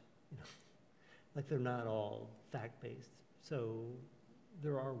not, you know, like they're not all fact-based. So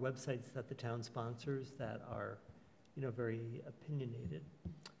there are websites that the town sponsors that are, you know, very opinionated.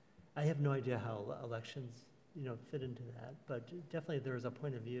 I have no idea how elections, you know, fit into that, but definitely there's a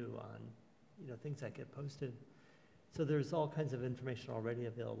point of view on, you know, things that get posted. So there's all kinds of information already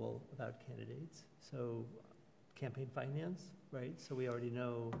available about candidates. So campaign finance, right? So we already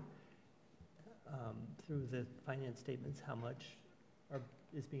know through the finance statements how much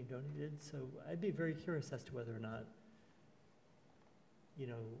is being donated. So I'd be very curious as to whether or not, you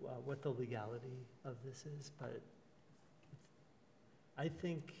know, what the legality of this is, but I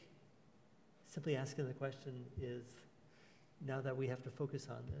think simply asking the question is, now that we have to focus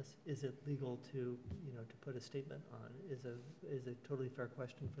on this, is it legal to, you know, to put a statement on? Is a totally fair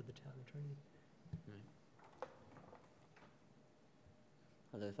question for the town attorney. Right.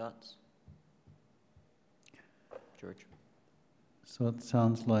 Other thoughts? George? So it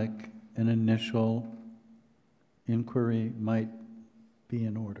sounds like an initial inquiry might be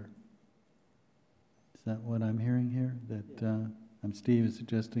in order. Is that what I'm hearing here? That Steve is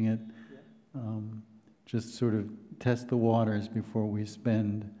suggesting it. Just sort of test the waters before we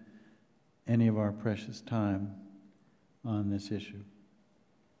spend any of our precious time on this issue.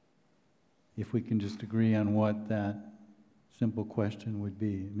 If we can just agree on what that simple question would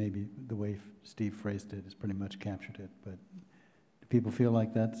be, maybe the way Steve phrased it has pretty much captured it, but do people feel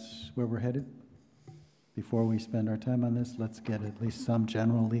like that's where we're headed? Before we spend our time on this, let's get at least some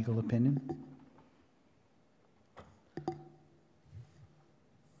general legal opinion.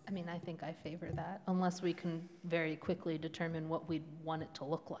 I mean, I think I favor that, unless we can very quickly determine what we'd want it to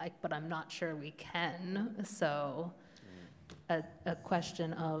look like, but I'm not sure we can. So a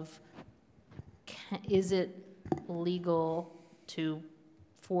question of, is it legal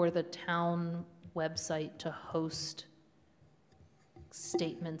for the town website to host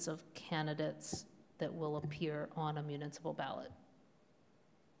statements of candidates that will appear on a municipal ballot?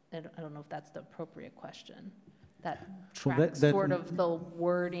 I don't know if that's the appropriate question. That Well, tracks that- sort of the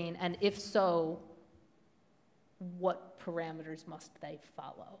wording, and if so, what parameters must they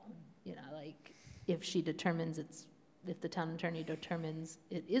follow? You know, like, if she determines if the town attorney determines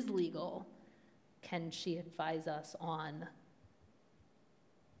it is legal, can she advise us on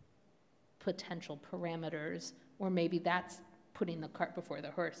potential parameters? Or maybe that's putting the cart before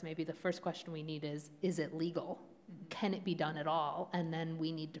the horse. Maybe the first question we need is it legal? Can it be done at all? And then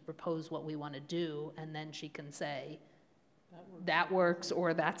we need to propose what we want to do, and then she can say, that works,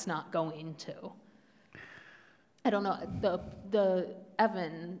 or that's not going to. I don't know,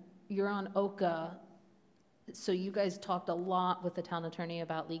 Evan, you're on OCA, so you guys talked a lot with the town attorney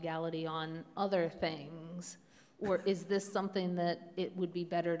about legality on other things, or is this something that it would be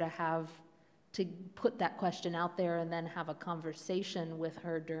better to put that question out there and then have a conversation with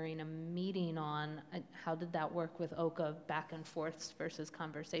her during a meeting on? How did that work with OCA, back and forths versus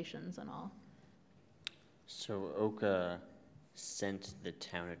conversations and all? So OCA sent the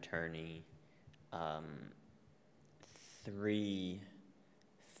town attorney 3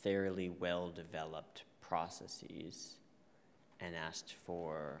 fairly well-developed processes and asked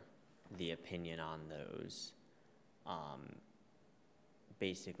for the opinion on those.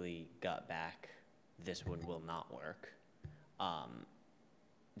 Basically got back, this one will not work,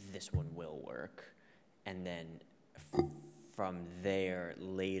 this one will work, and then from there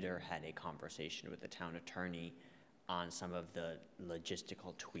later had a conversation with the town attorney on some of the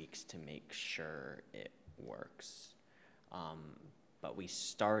logistical tweaks to make sure it works. But we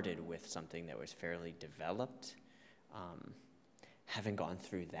started with something that was fairly developed. Having gone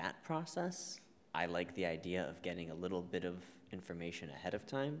through that process, I like the idea of getting a little bit of information ahead of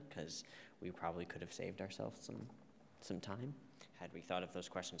time, because we probably could have saved ourselves some time had we thought of those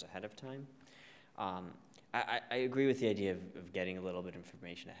questions ahead of time. I agree with the idea of getting a little bit of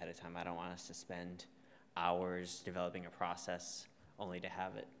information ahead of time. I don't want us to spend hours developing a process only to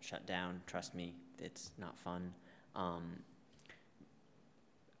have it shut down. Trust me, it's not fun. I'm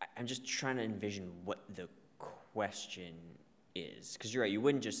just trying to envision what the question is, because you're right. You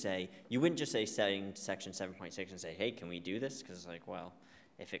wouldn't just say saying section 7.6 and say, hey, can we do this? Because it's like, well,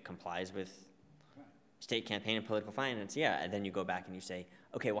 if it complies with state campaign and political finance, yeah. And then you go back and you say,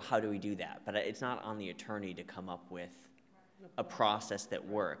 okay, well, how do we do that? But it's not on the attorney to come up with a process that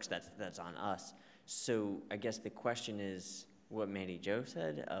works. That's on us. So I guess the question is what Mary Jo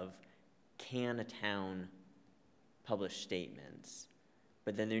said of, can a town publish statements?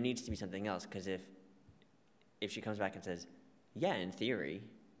 But then there needs to be something else, because if she comes back and says, yeah, in theory,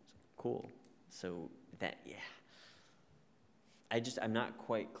 cool. So that, yeah. I'm not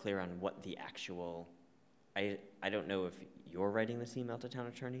quite clear on what the actual, I don't know if you're writing this email to town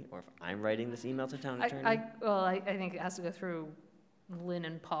attorney or if I'm writing this email to town attorney. I think it has to go through Lynn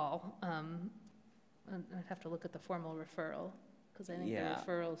and Paul. I'd have to look at the formal referral, because I think the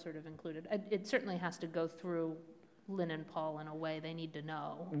referral sort of included. It certainly has to go through Lynn and Paul in a way they need to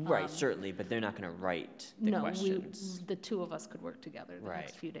know. Right, certainly, but they're not going to write the questions. The two of us could work together the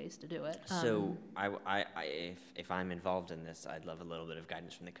next few days to do it. So if I'm involved in this, I'd love a little bit of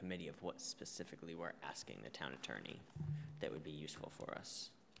guidance from the committee of what specifically we're asking the town attorney that would be useful for us.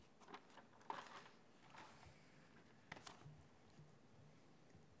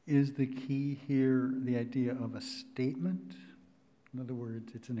 Is the key here the idea of a statement? In other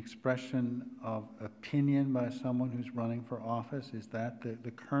words, it's an expression of opinion by someone who's running for office. Is that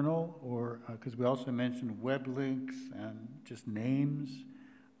the kernel? Or, because we also mentioned web links and just names.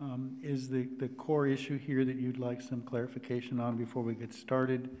 Is the core issue here that you'd like some clarification on before we get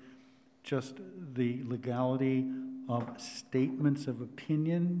started just the legality of statements of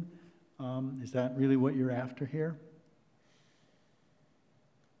opinion? Is that really what you're after here?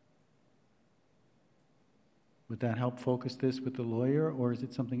 Would that help focus this with the lawyer, or is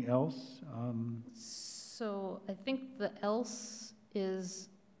it something else? So I think the else is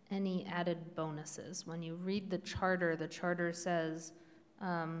any added bonuses. When you read the charter says,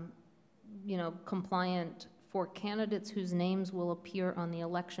 compliant for candidates whose names will appear on the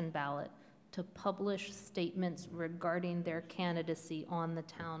election ballot to publish statements regarding their candidacy on the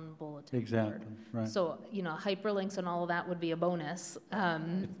town bulletin board. Exactly, right. So, hyperlinks and all of that would be a bonus.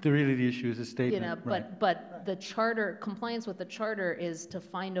 Really the issue is a statement, right. But the charter, compliance with the charter is to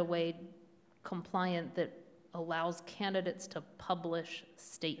find a way compliant that allows candidates to publish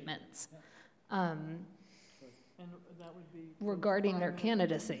statements. And that would be regarding their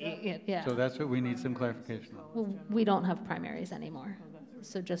candidacy, yeah. So that's what we need some clarification on. Well, we don't have primaries anymore. Oh, that's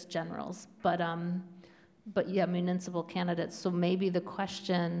so just generals. But yeah, municipal candidates. So maybe the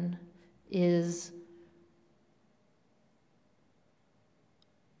question is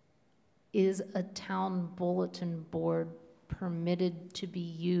a town bulletin board permitted to be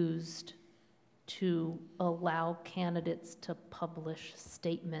used to allow candidates to publish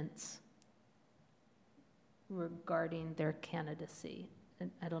statements regarding their candidacy?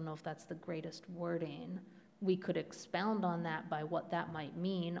 And I don't know if that's the greatest wording. We could expound on that by what that might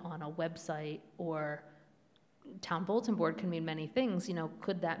mean on a website, or town bulletin board can mean many things. You know,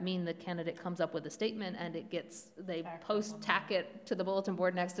 could that mean the candidate comes up with a statement and they tack it to the bulletin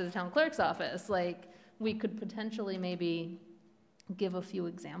board next to the town clerk's office? Like, we could potentially maybe give a few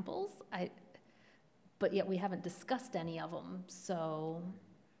examples. But yet we haven't discussed any of them, so.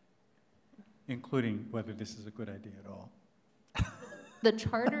 Including whether this is a good idea at all. The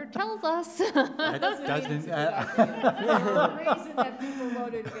charter tells us. That doesn't, There's a reason that people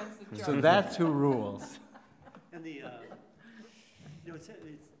voted against the charter. so that's who rules. And the, it's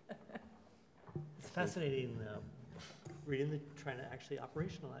fascinating, trying to actually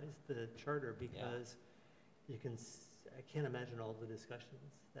operationalize the charter, because you can, I can't imagine all the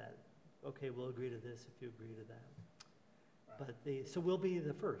discussions that, okay, we'll agree to this if you agree to that. But so we'll be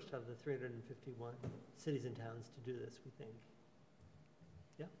the first of the 351 cities and towns to do this, we think.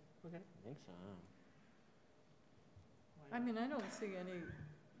 Yeah, okay. I think so. I mean, I don't see any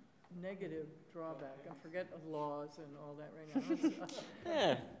negative drawback. I forget of laws and all that right now.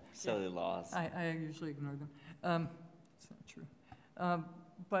 Yeah, silly laws. I usually ignore them. It's not true.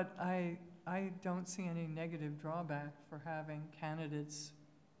 But I don't see any negative drawback for having candidates'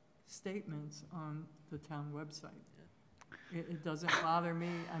 statements on the town website. It doesn't bother me.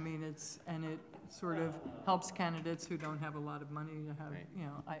 I mean, it sort of helps candidates who don't have a lot of money to have, Right. you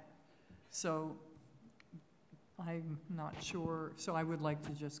know, so I'm not sure, so I would like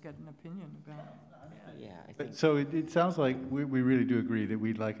to just get an opinion about it. Yeah, I think. So it sounds like we really do agree that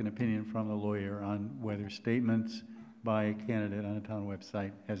we'd like an opinion from the lawyer on whether statements by a candidate on a town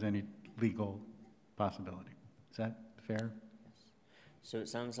website has any legal possibility. Is that fair? So it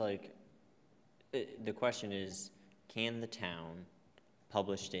sounds like the question is, can the town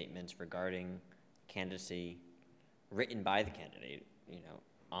publish statements regarding candidacy written by the candidate,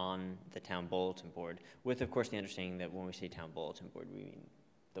 on the town bulletin board, with, of course, the understanding that when we say town bulletin board, we mean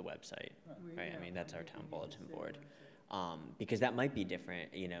the website, right? I mean, that's our town bulletin board. Because that might be different,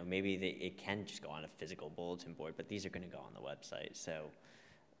 maybe it can just go on a physical bulletin board, but these are going to go on the website. So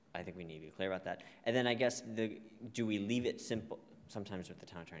I think we need to be clear about that. And then I guess, do we leave it simple? Sometimes with the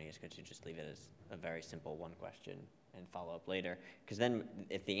town attorney, it's good to just leave it as a very simple one question and follow up later. Because then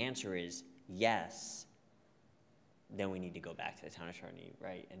if the answer is yes, then we need to go back to the town attorney,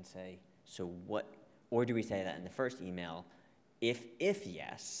 right, and say, so what, or do we say that in the first email, if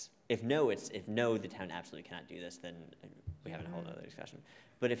yes, if no, the town absolutely cannot do this, then we have a whole other discussion.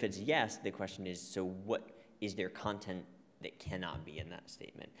 But if it's yes, the question is, so what is there content that cannot be in that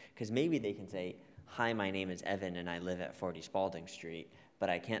statement? Because maybe they can say, hi, my name is Evan and I live at 40 Spalding Street, but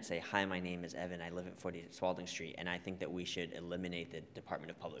I can't say, hi, my name is Evan, I live at 40 Spalding Street, and I think that we should eliminate the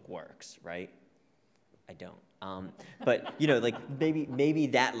Department of Public Works, right? I don't. But, like, maybe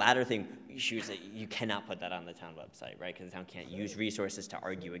that latter thing, you cannot put that on the town website, right? Because the town can't use resources to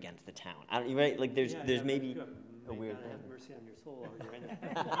argue against the town. Right? Like, there's maybe a weird thing. Have mercy on your soul. So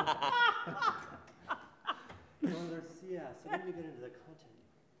when we get into the content,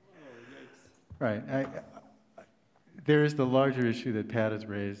 Right. There is the larger issue that Pat has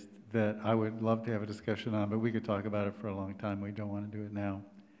raised that I would love to have a discussion on, but we could talk about it for a long time. We don't want to do it now,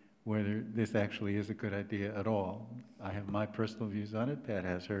 whether this actually is a good idea at all. I have my personal views on it, Pat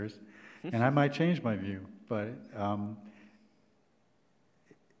has hers, and I might change my view, but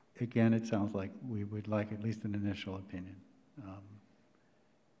again, it sounds like we would like at least an initial opinion.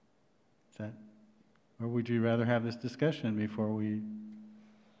 Is that, or would you rather have this discussion before we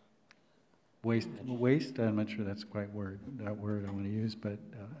waste, I'm not sure that's quite that word I want to use, but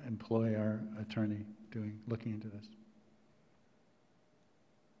employ our attorney looking into this?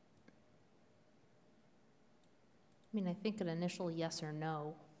 I mean, I think an initial yes or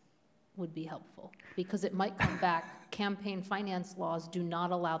no would be helpful, because it might come back, campaign finance laws do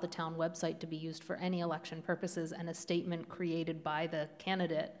not allow the town website to be used for any election purposes, and a statement created by the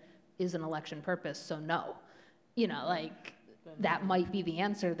candidate is an election purpose, so no. That might be the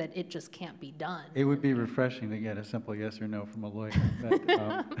answer, that it just can't be done. It would be refreshing to get a simple yes or no from a lawyer,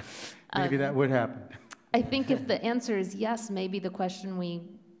 but maybe that would happen. I think if the answer is yes, maybe the question we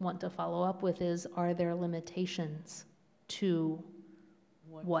want to follow up with is, are there limitations to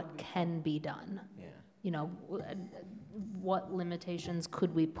what can be done? Yeah. what limitations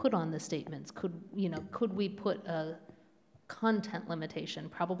could we put on the statements? Could we put a content limitation?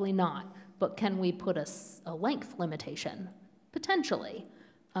 Probably not. But can we put a length limitation? Potentially.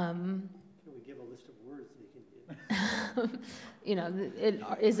 Can we give a list of words that you can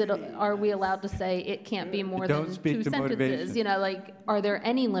use? Are we allowed to say it can't be more Don't than speak 2 to sentences? motivation. Are there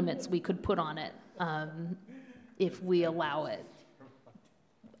any limits we could put on it if we allow it?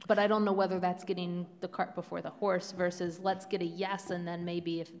 But I don't know whether that's getting the cart before the horse versus let's get a yes, and then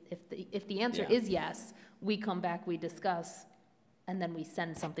maybe if the answer Yeah. is yes, we come back, we discuss, and then we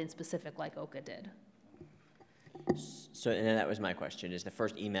send something specific like Oka did. So, and then that was my question. Is the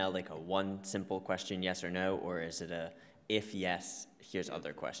first email like a one simple question, yes or no, or is it a, if yes, here's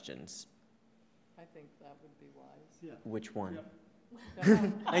other questions? I think that would be wise. Yeah. Which one? Yeah.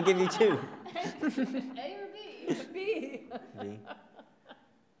 I give you two. A or B? B. B.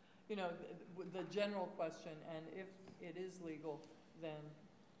 You know, the general question, and if it is legal, then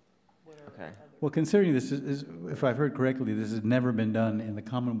what are Okay. other? Well, considering this is, if I've heard correctly, this has never been done in the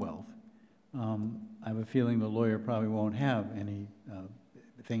Commonwealth, I have a feeling the lawyer probably won't have any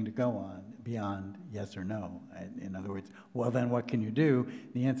thing to go on beyond yes or no. In other words, well, then what can you do?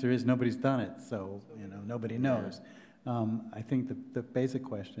 The answer is nobody's done it, so, nobody knows. I think the basic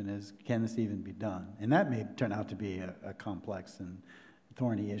question is, can this even be done? And that may turn out to be a complex and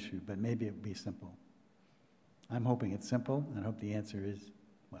thorny issue, but maybe it would be simple. I'm hoping it's simple, and I hope the answer is,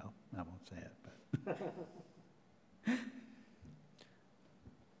 well, I won't say it, but.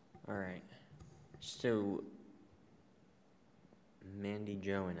 All right. So, Mandy,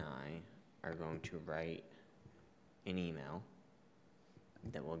 Joe, and I are going to write an email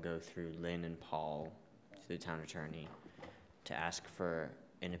that will go through Lynn and Paul to the town attorney to ask for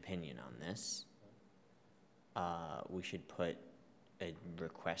an opinion on this. We should put a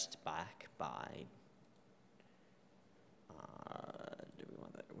request back by, do we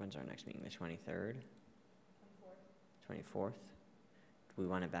want that, when's our next meeting, the 23rd? 24th? Do we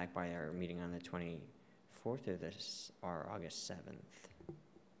want it back by our meeting on the 24th or August 7th?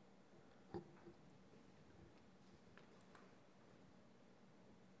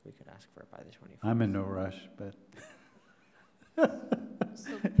 We could ask for it by the 24th. I'm in no rush, but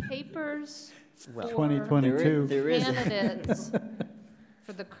So papers Well, for 2022. There is, candidates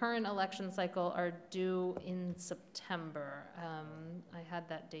for the current election cycle are due in September. I had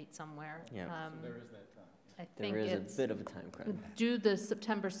that date somewhere. Yeah. there is that time. I think there is it's a bit of a time crunch. due the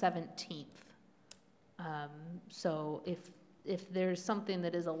September 17th. So if there's something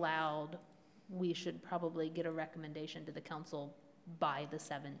that is allowed, we should probably get a recommendation to the council by the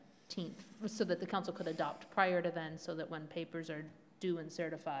 17th, so that the council could adopt prior to then, so that when papers are due and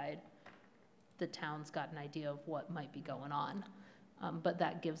certified, the town's got an idea of what might be going on. But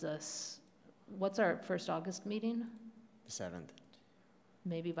that gives us, what's our first August meeting? The 7th.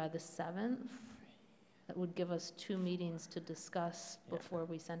 Maybe by the 7th? That would give us 2 meetings to discuss Yeah. before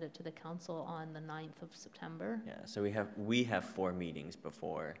we send it to the council on the 9th of September. Yeah, so we have 4 meetings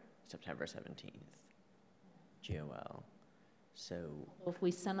before September 17th. GOL. So, If we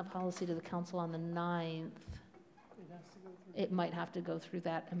send a policy to the council on the 9th, It has to go through. it might have to go through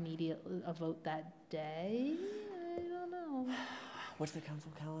that immediately, a vote that day? I don't know. what's the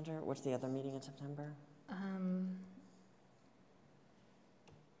council calendar? What's the other meeting in September?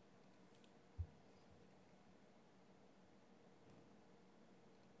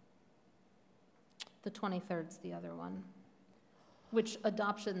 The 23rd's the other one, which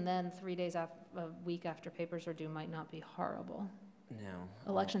adoption then, 3 days a week after papers are due, might not be horrible. No.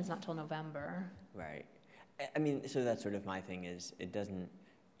 Election's not till November. Right. I mean, so that's sort of my thing is, it doesn't,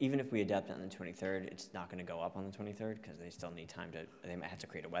 even if we adopt it on the 23rd, it's not going to go up on the 23rd because they still need time to, they might have to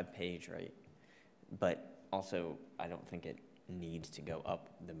create a web page, right? But also, I don't think it needs to go up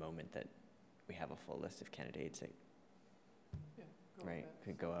the moment that we have a full list of candidates. It Yeah, go Right, back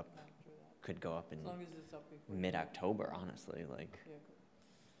could go up. after that. could go up in As long as it's up before. mid-October, honestly, like. Yeah,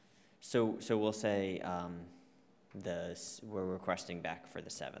 good. So we'll say we're requesting back for the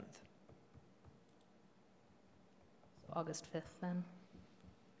 7th. August 5th, then?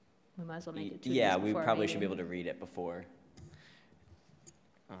 We might as well make it 2 days Yeah, before we our probably should be meeting. able to read it before.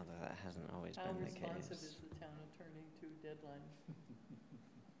 Although that hasn't always How been the responsive case. is the town attorney to deadlines?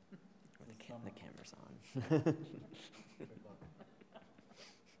 The camera's on.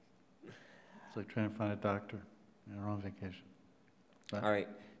 It's like trying to find a doctor on our own vacation. But- All right,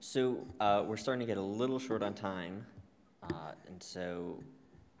 so we're starting to get a little short on time, and so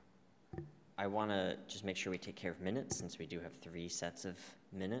I want to just make sure we take care of minutes, since we do have 3 sets of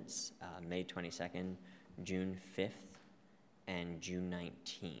minutes, May 22nd, June 5th, and June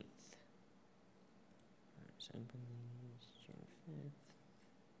 19th. So,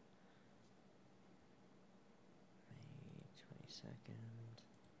 22nd.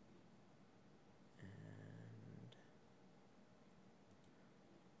 And the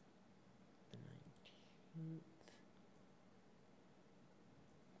 19th.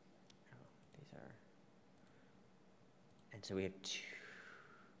 Oh, these are. And so we have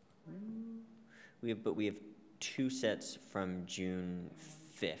we have two sets from June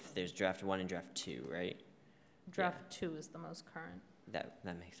 5th. There's draft 1 and draft 2, right? Draft 2 is the most current. That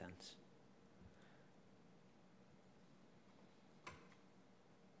makes sense.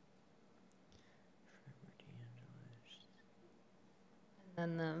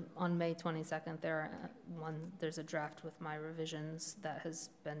 And on May 22nd, there's a draft with my revisions that has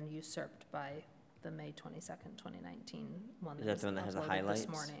been usurped by the May 22nd, 2019 one. Is that the one that has the uploaded highlights? This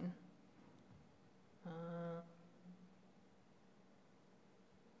morning.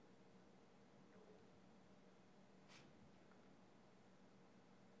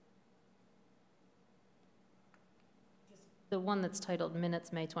 The one that's titled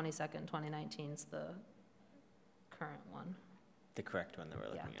Minutes, May 22nd, 2019 is the current one. The correct one that we're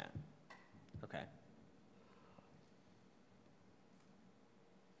looking at. Okay.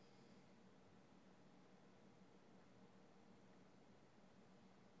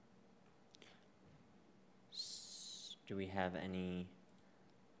 Do we have any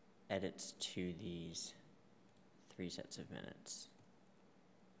edits to these 3 sets of minutes?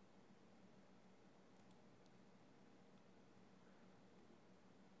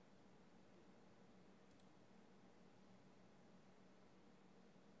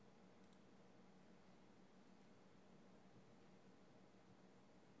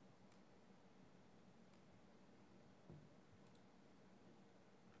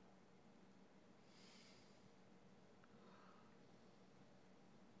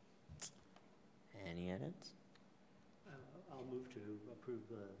 Any edits? I'll move to approve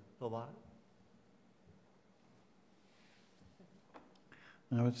the lot.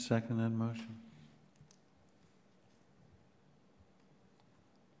 I would second that motion.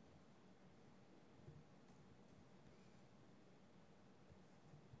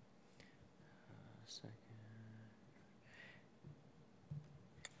 Second.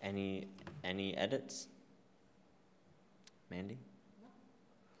 Any edits? Mandy?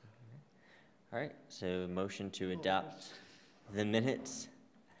 All right, so motion to adopt the minutes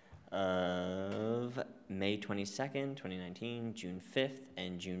of May 22nd, 2019, June 5th,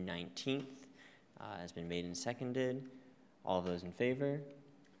 and June 19th has been made and seconded. All those in favor?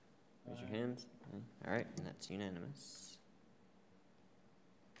 Raise your hands. All right, and that's unanimous.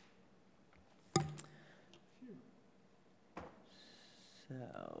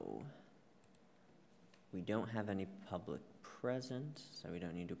 So, we don't have any public present, so we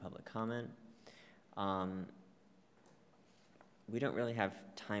don't need to do public comment. We don't really have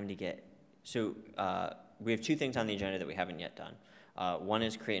time to get, so we have 2 things on the agenda that we haven't yet done. One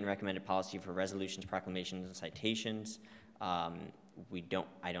is create and recommend a policy for resolutions, proclamations, and citations. I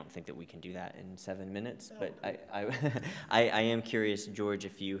don't think that we can do that in 7 minutes, but I am curious, George,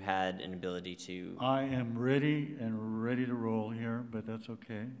 if you had an ability to. I am ready to roll here, but that's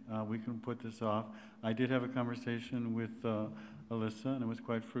okay. We can put this off. I did have a conversation with Alyssa, and it was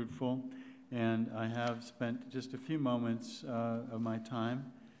quite fruitful. And I have spent just a few moments of my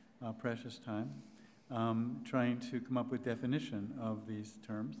time, precious time, trying to come up with definition of these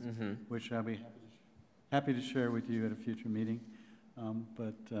terms, which I'll be happy to share with you at a future meeting.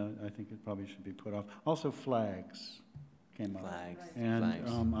 But I think it probably should be put off. Also, flags came up. Flags. And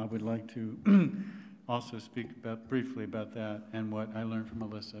Flags. I would like to also speak briefly about that and what I learned from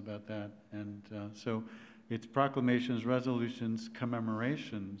Alyssa about that. And so it's proclamations, resolutions,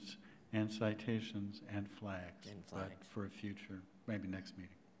 commemorations, and citations, and flags. But for a future, maybe next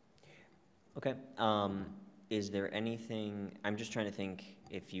meeting. Okay. Is there anything, I'm just trying to think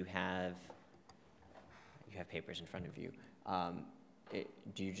if you have papers in front of you.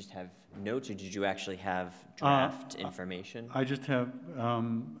 Do you just have notes, or did you actually have draft information? I just have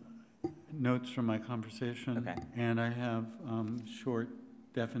notes from my conversation. Okay. And I have short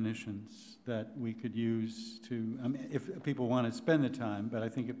definitions that we could use to, if people want to spend the time, but I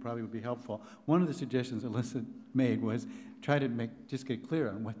think it probably would be helpful. One of the suggestions Alyssa made was try to just get clear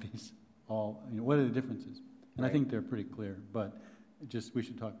on what these all, what are the differences? And I think they're pretty clear, but just we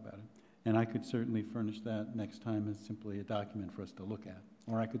should talk about it. And I could certainly furnish that next time as simply a document for us to look at.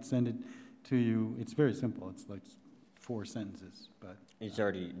 Or I could send it to you. It's very simple. It's like 4 sentences, but. It's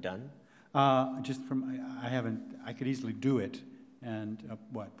already done? Just from, I could easily do it and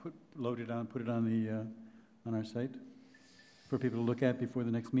put it on our site for people to look at before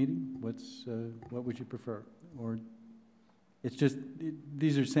the next meeting? What would you prefer? Or it's just,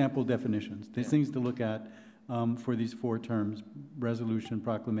 these are sample definitions. There's things to look at for these 4 terms: resolution,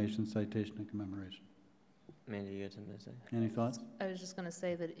 proclamation, citation, and commemoration. Amanda, you had something to say? Any thoughts? I was just going to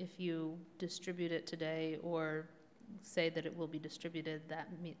say that if you distribute it today or say that it will be distributed,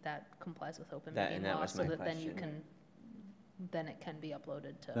 that complies with open That- meeting and that law, was so my that then you question. can, then it can be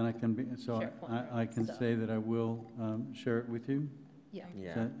uploaded Then to, I can be, so SharePoint I can stuff. say that I will share it with you. yeah.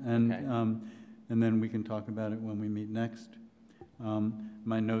 Yeah, And, okay. and then we can talk about it when we meet next.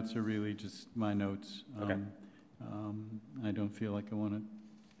 My notes are really just my notes. Okay. I don't feel like I want to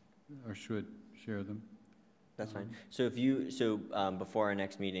or should share them. That's fine. So before our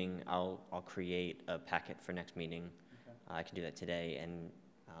next meeting, I'll create a packet for next meeting. I can do that today, and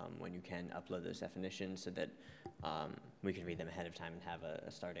when you can, upload those definitions so that we can read them ahead of time and have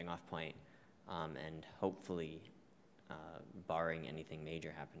a starting off point, and hopefully, barring anything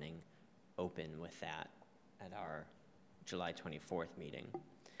major happening, open with that at our July 24th meeting.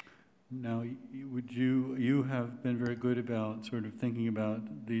 Now, you have been very good about sort of thinking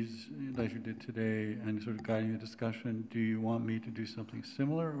about these, like you did today, and sort of guiding the discussion. Do you want me to do something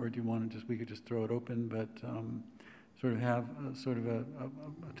similar, or do you want to we could just throw it open, but sort of have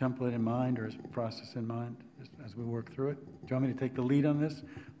a template in mind or a process in mind as we work through it? Do you want me to take the lead on this,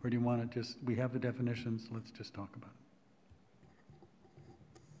 or do you want to just, we have the definitions, let's just talk about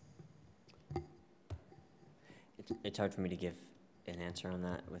it? It's hard for me to give an answer on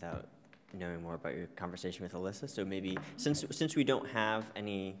that without knowing more about your conversation with Alyssa. So maybe, since we don't have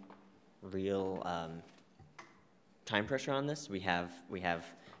any real time pressure on this, we have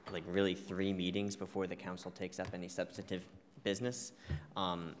like really 3 meetings before the council takes up any substantive business.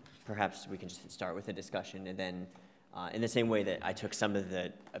 Perhaps we can just start with a discussion, and then in the same way that I took some of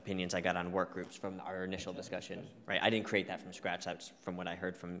the opinions I got on work groups from our initial discussion, right? I didn't create that from scratch. That's from what I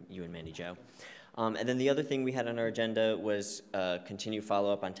heard from you and Mandy Jo. And then the other thing we had on our agenda was continue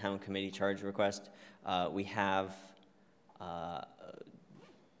follow-up on town committee charge request. We have a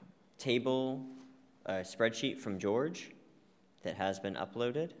spreadsheet from George that has been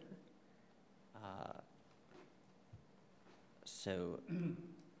uploaded.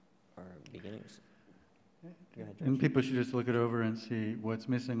 Our beginnings. Go ahead, And George. people should just look it over and see what's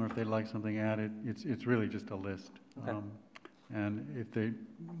missing, or if they'd like something added. It's really just a list. Okay. And if they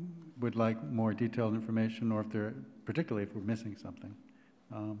would like more detailed information, or if they're, particularly if we're missing something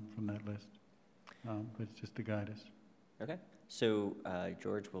from that list. But it's just to guide us. Okay. So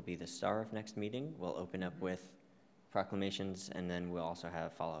George will be the star of next meeting. We'll open up with proclamations, and then we'll also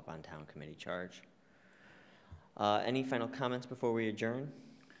have follow-up on town committee charge. Any final comments before we adjourn?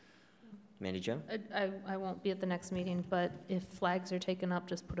 Mandy Jo? I won't be at the next meeting, but if flags are taken up,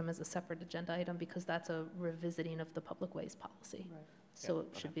 just put them as a separate agenda item, because that's a revisiting of the public ways policy. Right. So Yeah,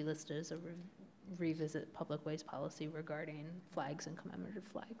 it should be listed as a revisit public ways policy regarding flags and commemorative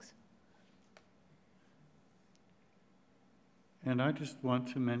flags. And I just want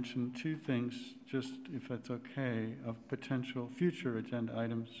to mention 2 things, just if that's okay, of potential future agenda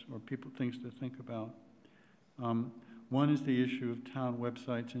items or things to think about. One is the issue of town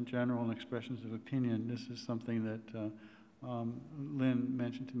websites in general and expressions of opinion. This is something that Lynn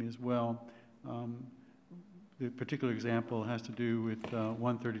mentioned to me as well. The particular example has to do with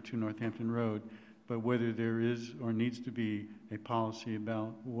 132 Northampton Road, but whether there is or needs to be a policy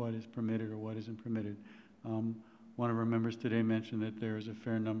about what is permitted or what isn't permitted. One of our members today mentioned that there is a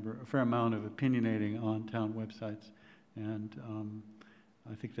fair amount of opinionating on town websites, and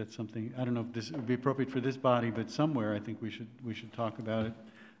I think that's something, I don't know if this would be appropriate for this body, but somewhere I think we should talk about it,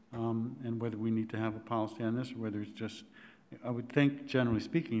 and whether we need to have a policy on this, or whether it's just, I would think, generally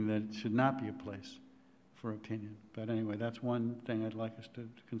speaking, that it should not be a place for opinion. But anyway, that's one thing I'd like us to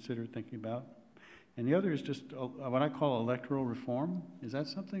consider thinking about. And the other is just what I call electoral reform. Is that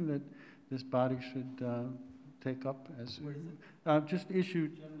something that this body should take up as just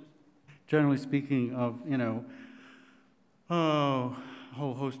issue, generally speaking, of, a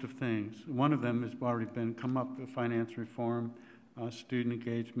whole host of things. One of them has already come up, the finance reform, student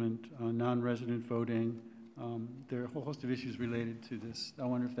engagement, non-resident voting. There are a whole host of issues related to this. I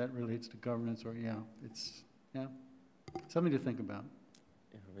wonder if that relates to governance, or it's something to think about.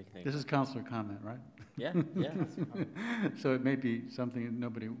 Yeah, we can think This is counselor comment, right? Yeah, yeah. So it may be something that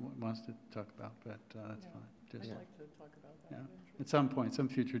nobody wants to talk about, but that's fine. I'd Just, like to talk about that. at some point, some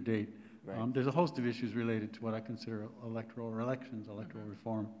future date. Right. There's a host of issues related to what I consider electoral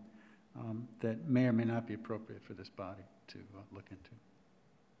reform, that may or may not be appropriate for this body to look into.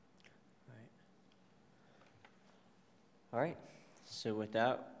 All right. So with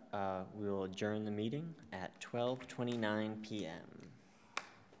that, we will adjourn the meeting at 12:29 p.m.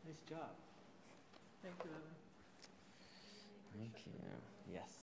 Nice job. Thank you, Evan. Thank you. Yes.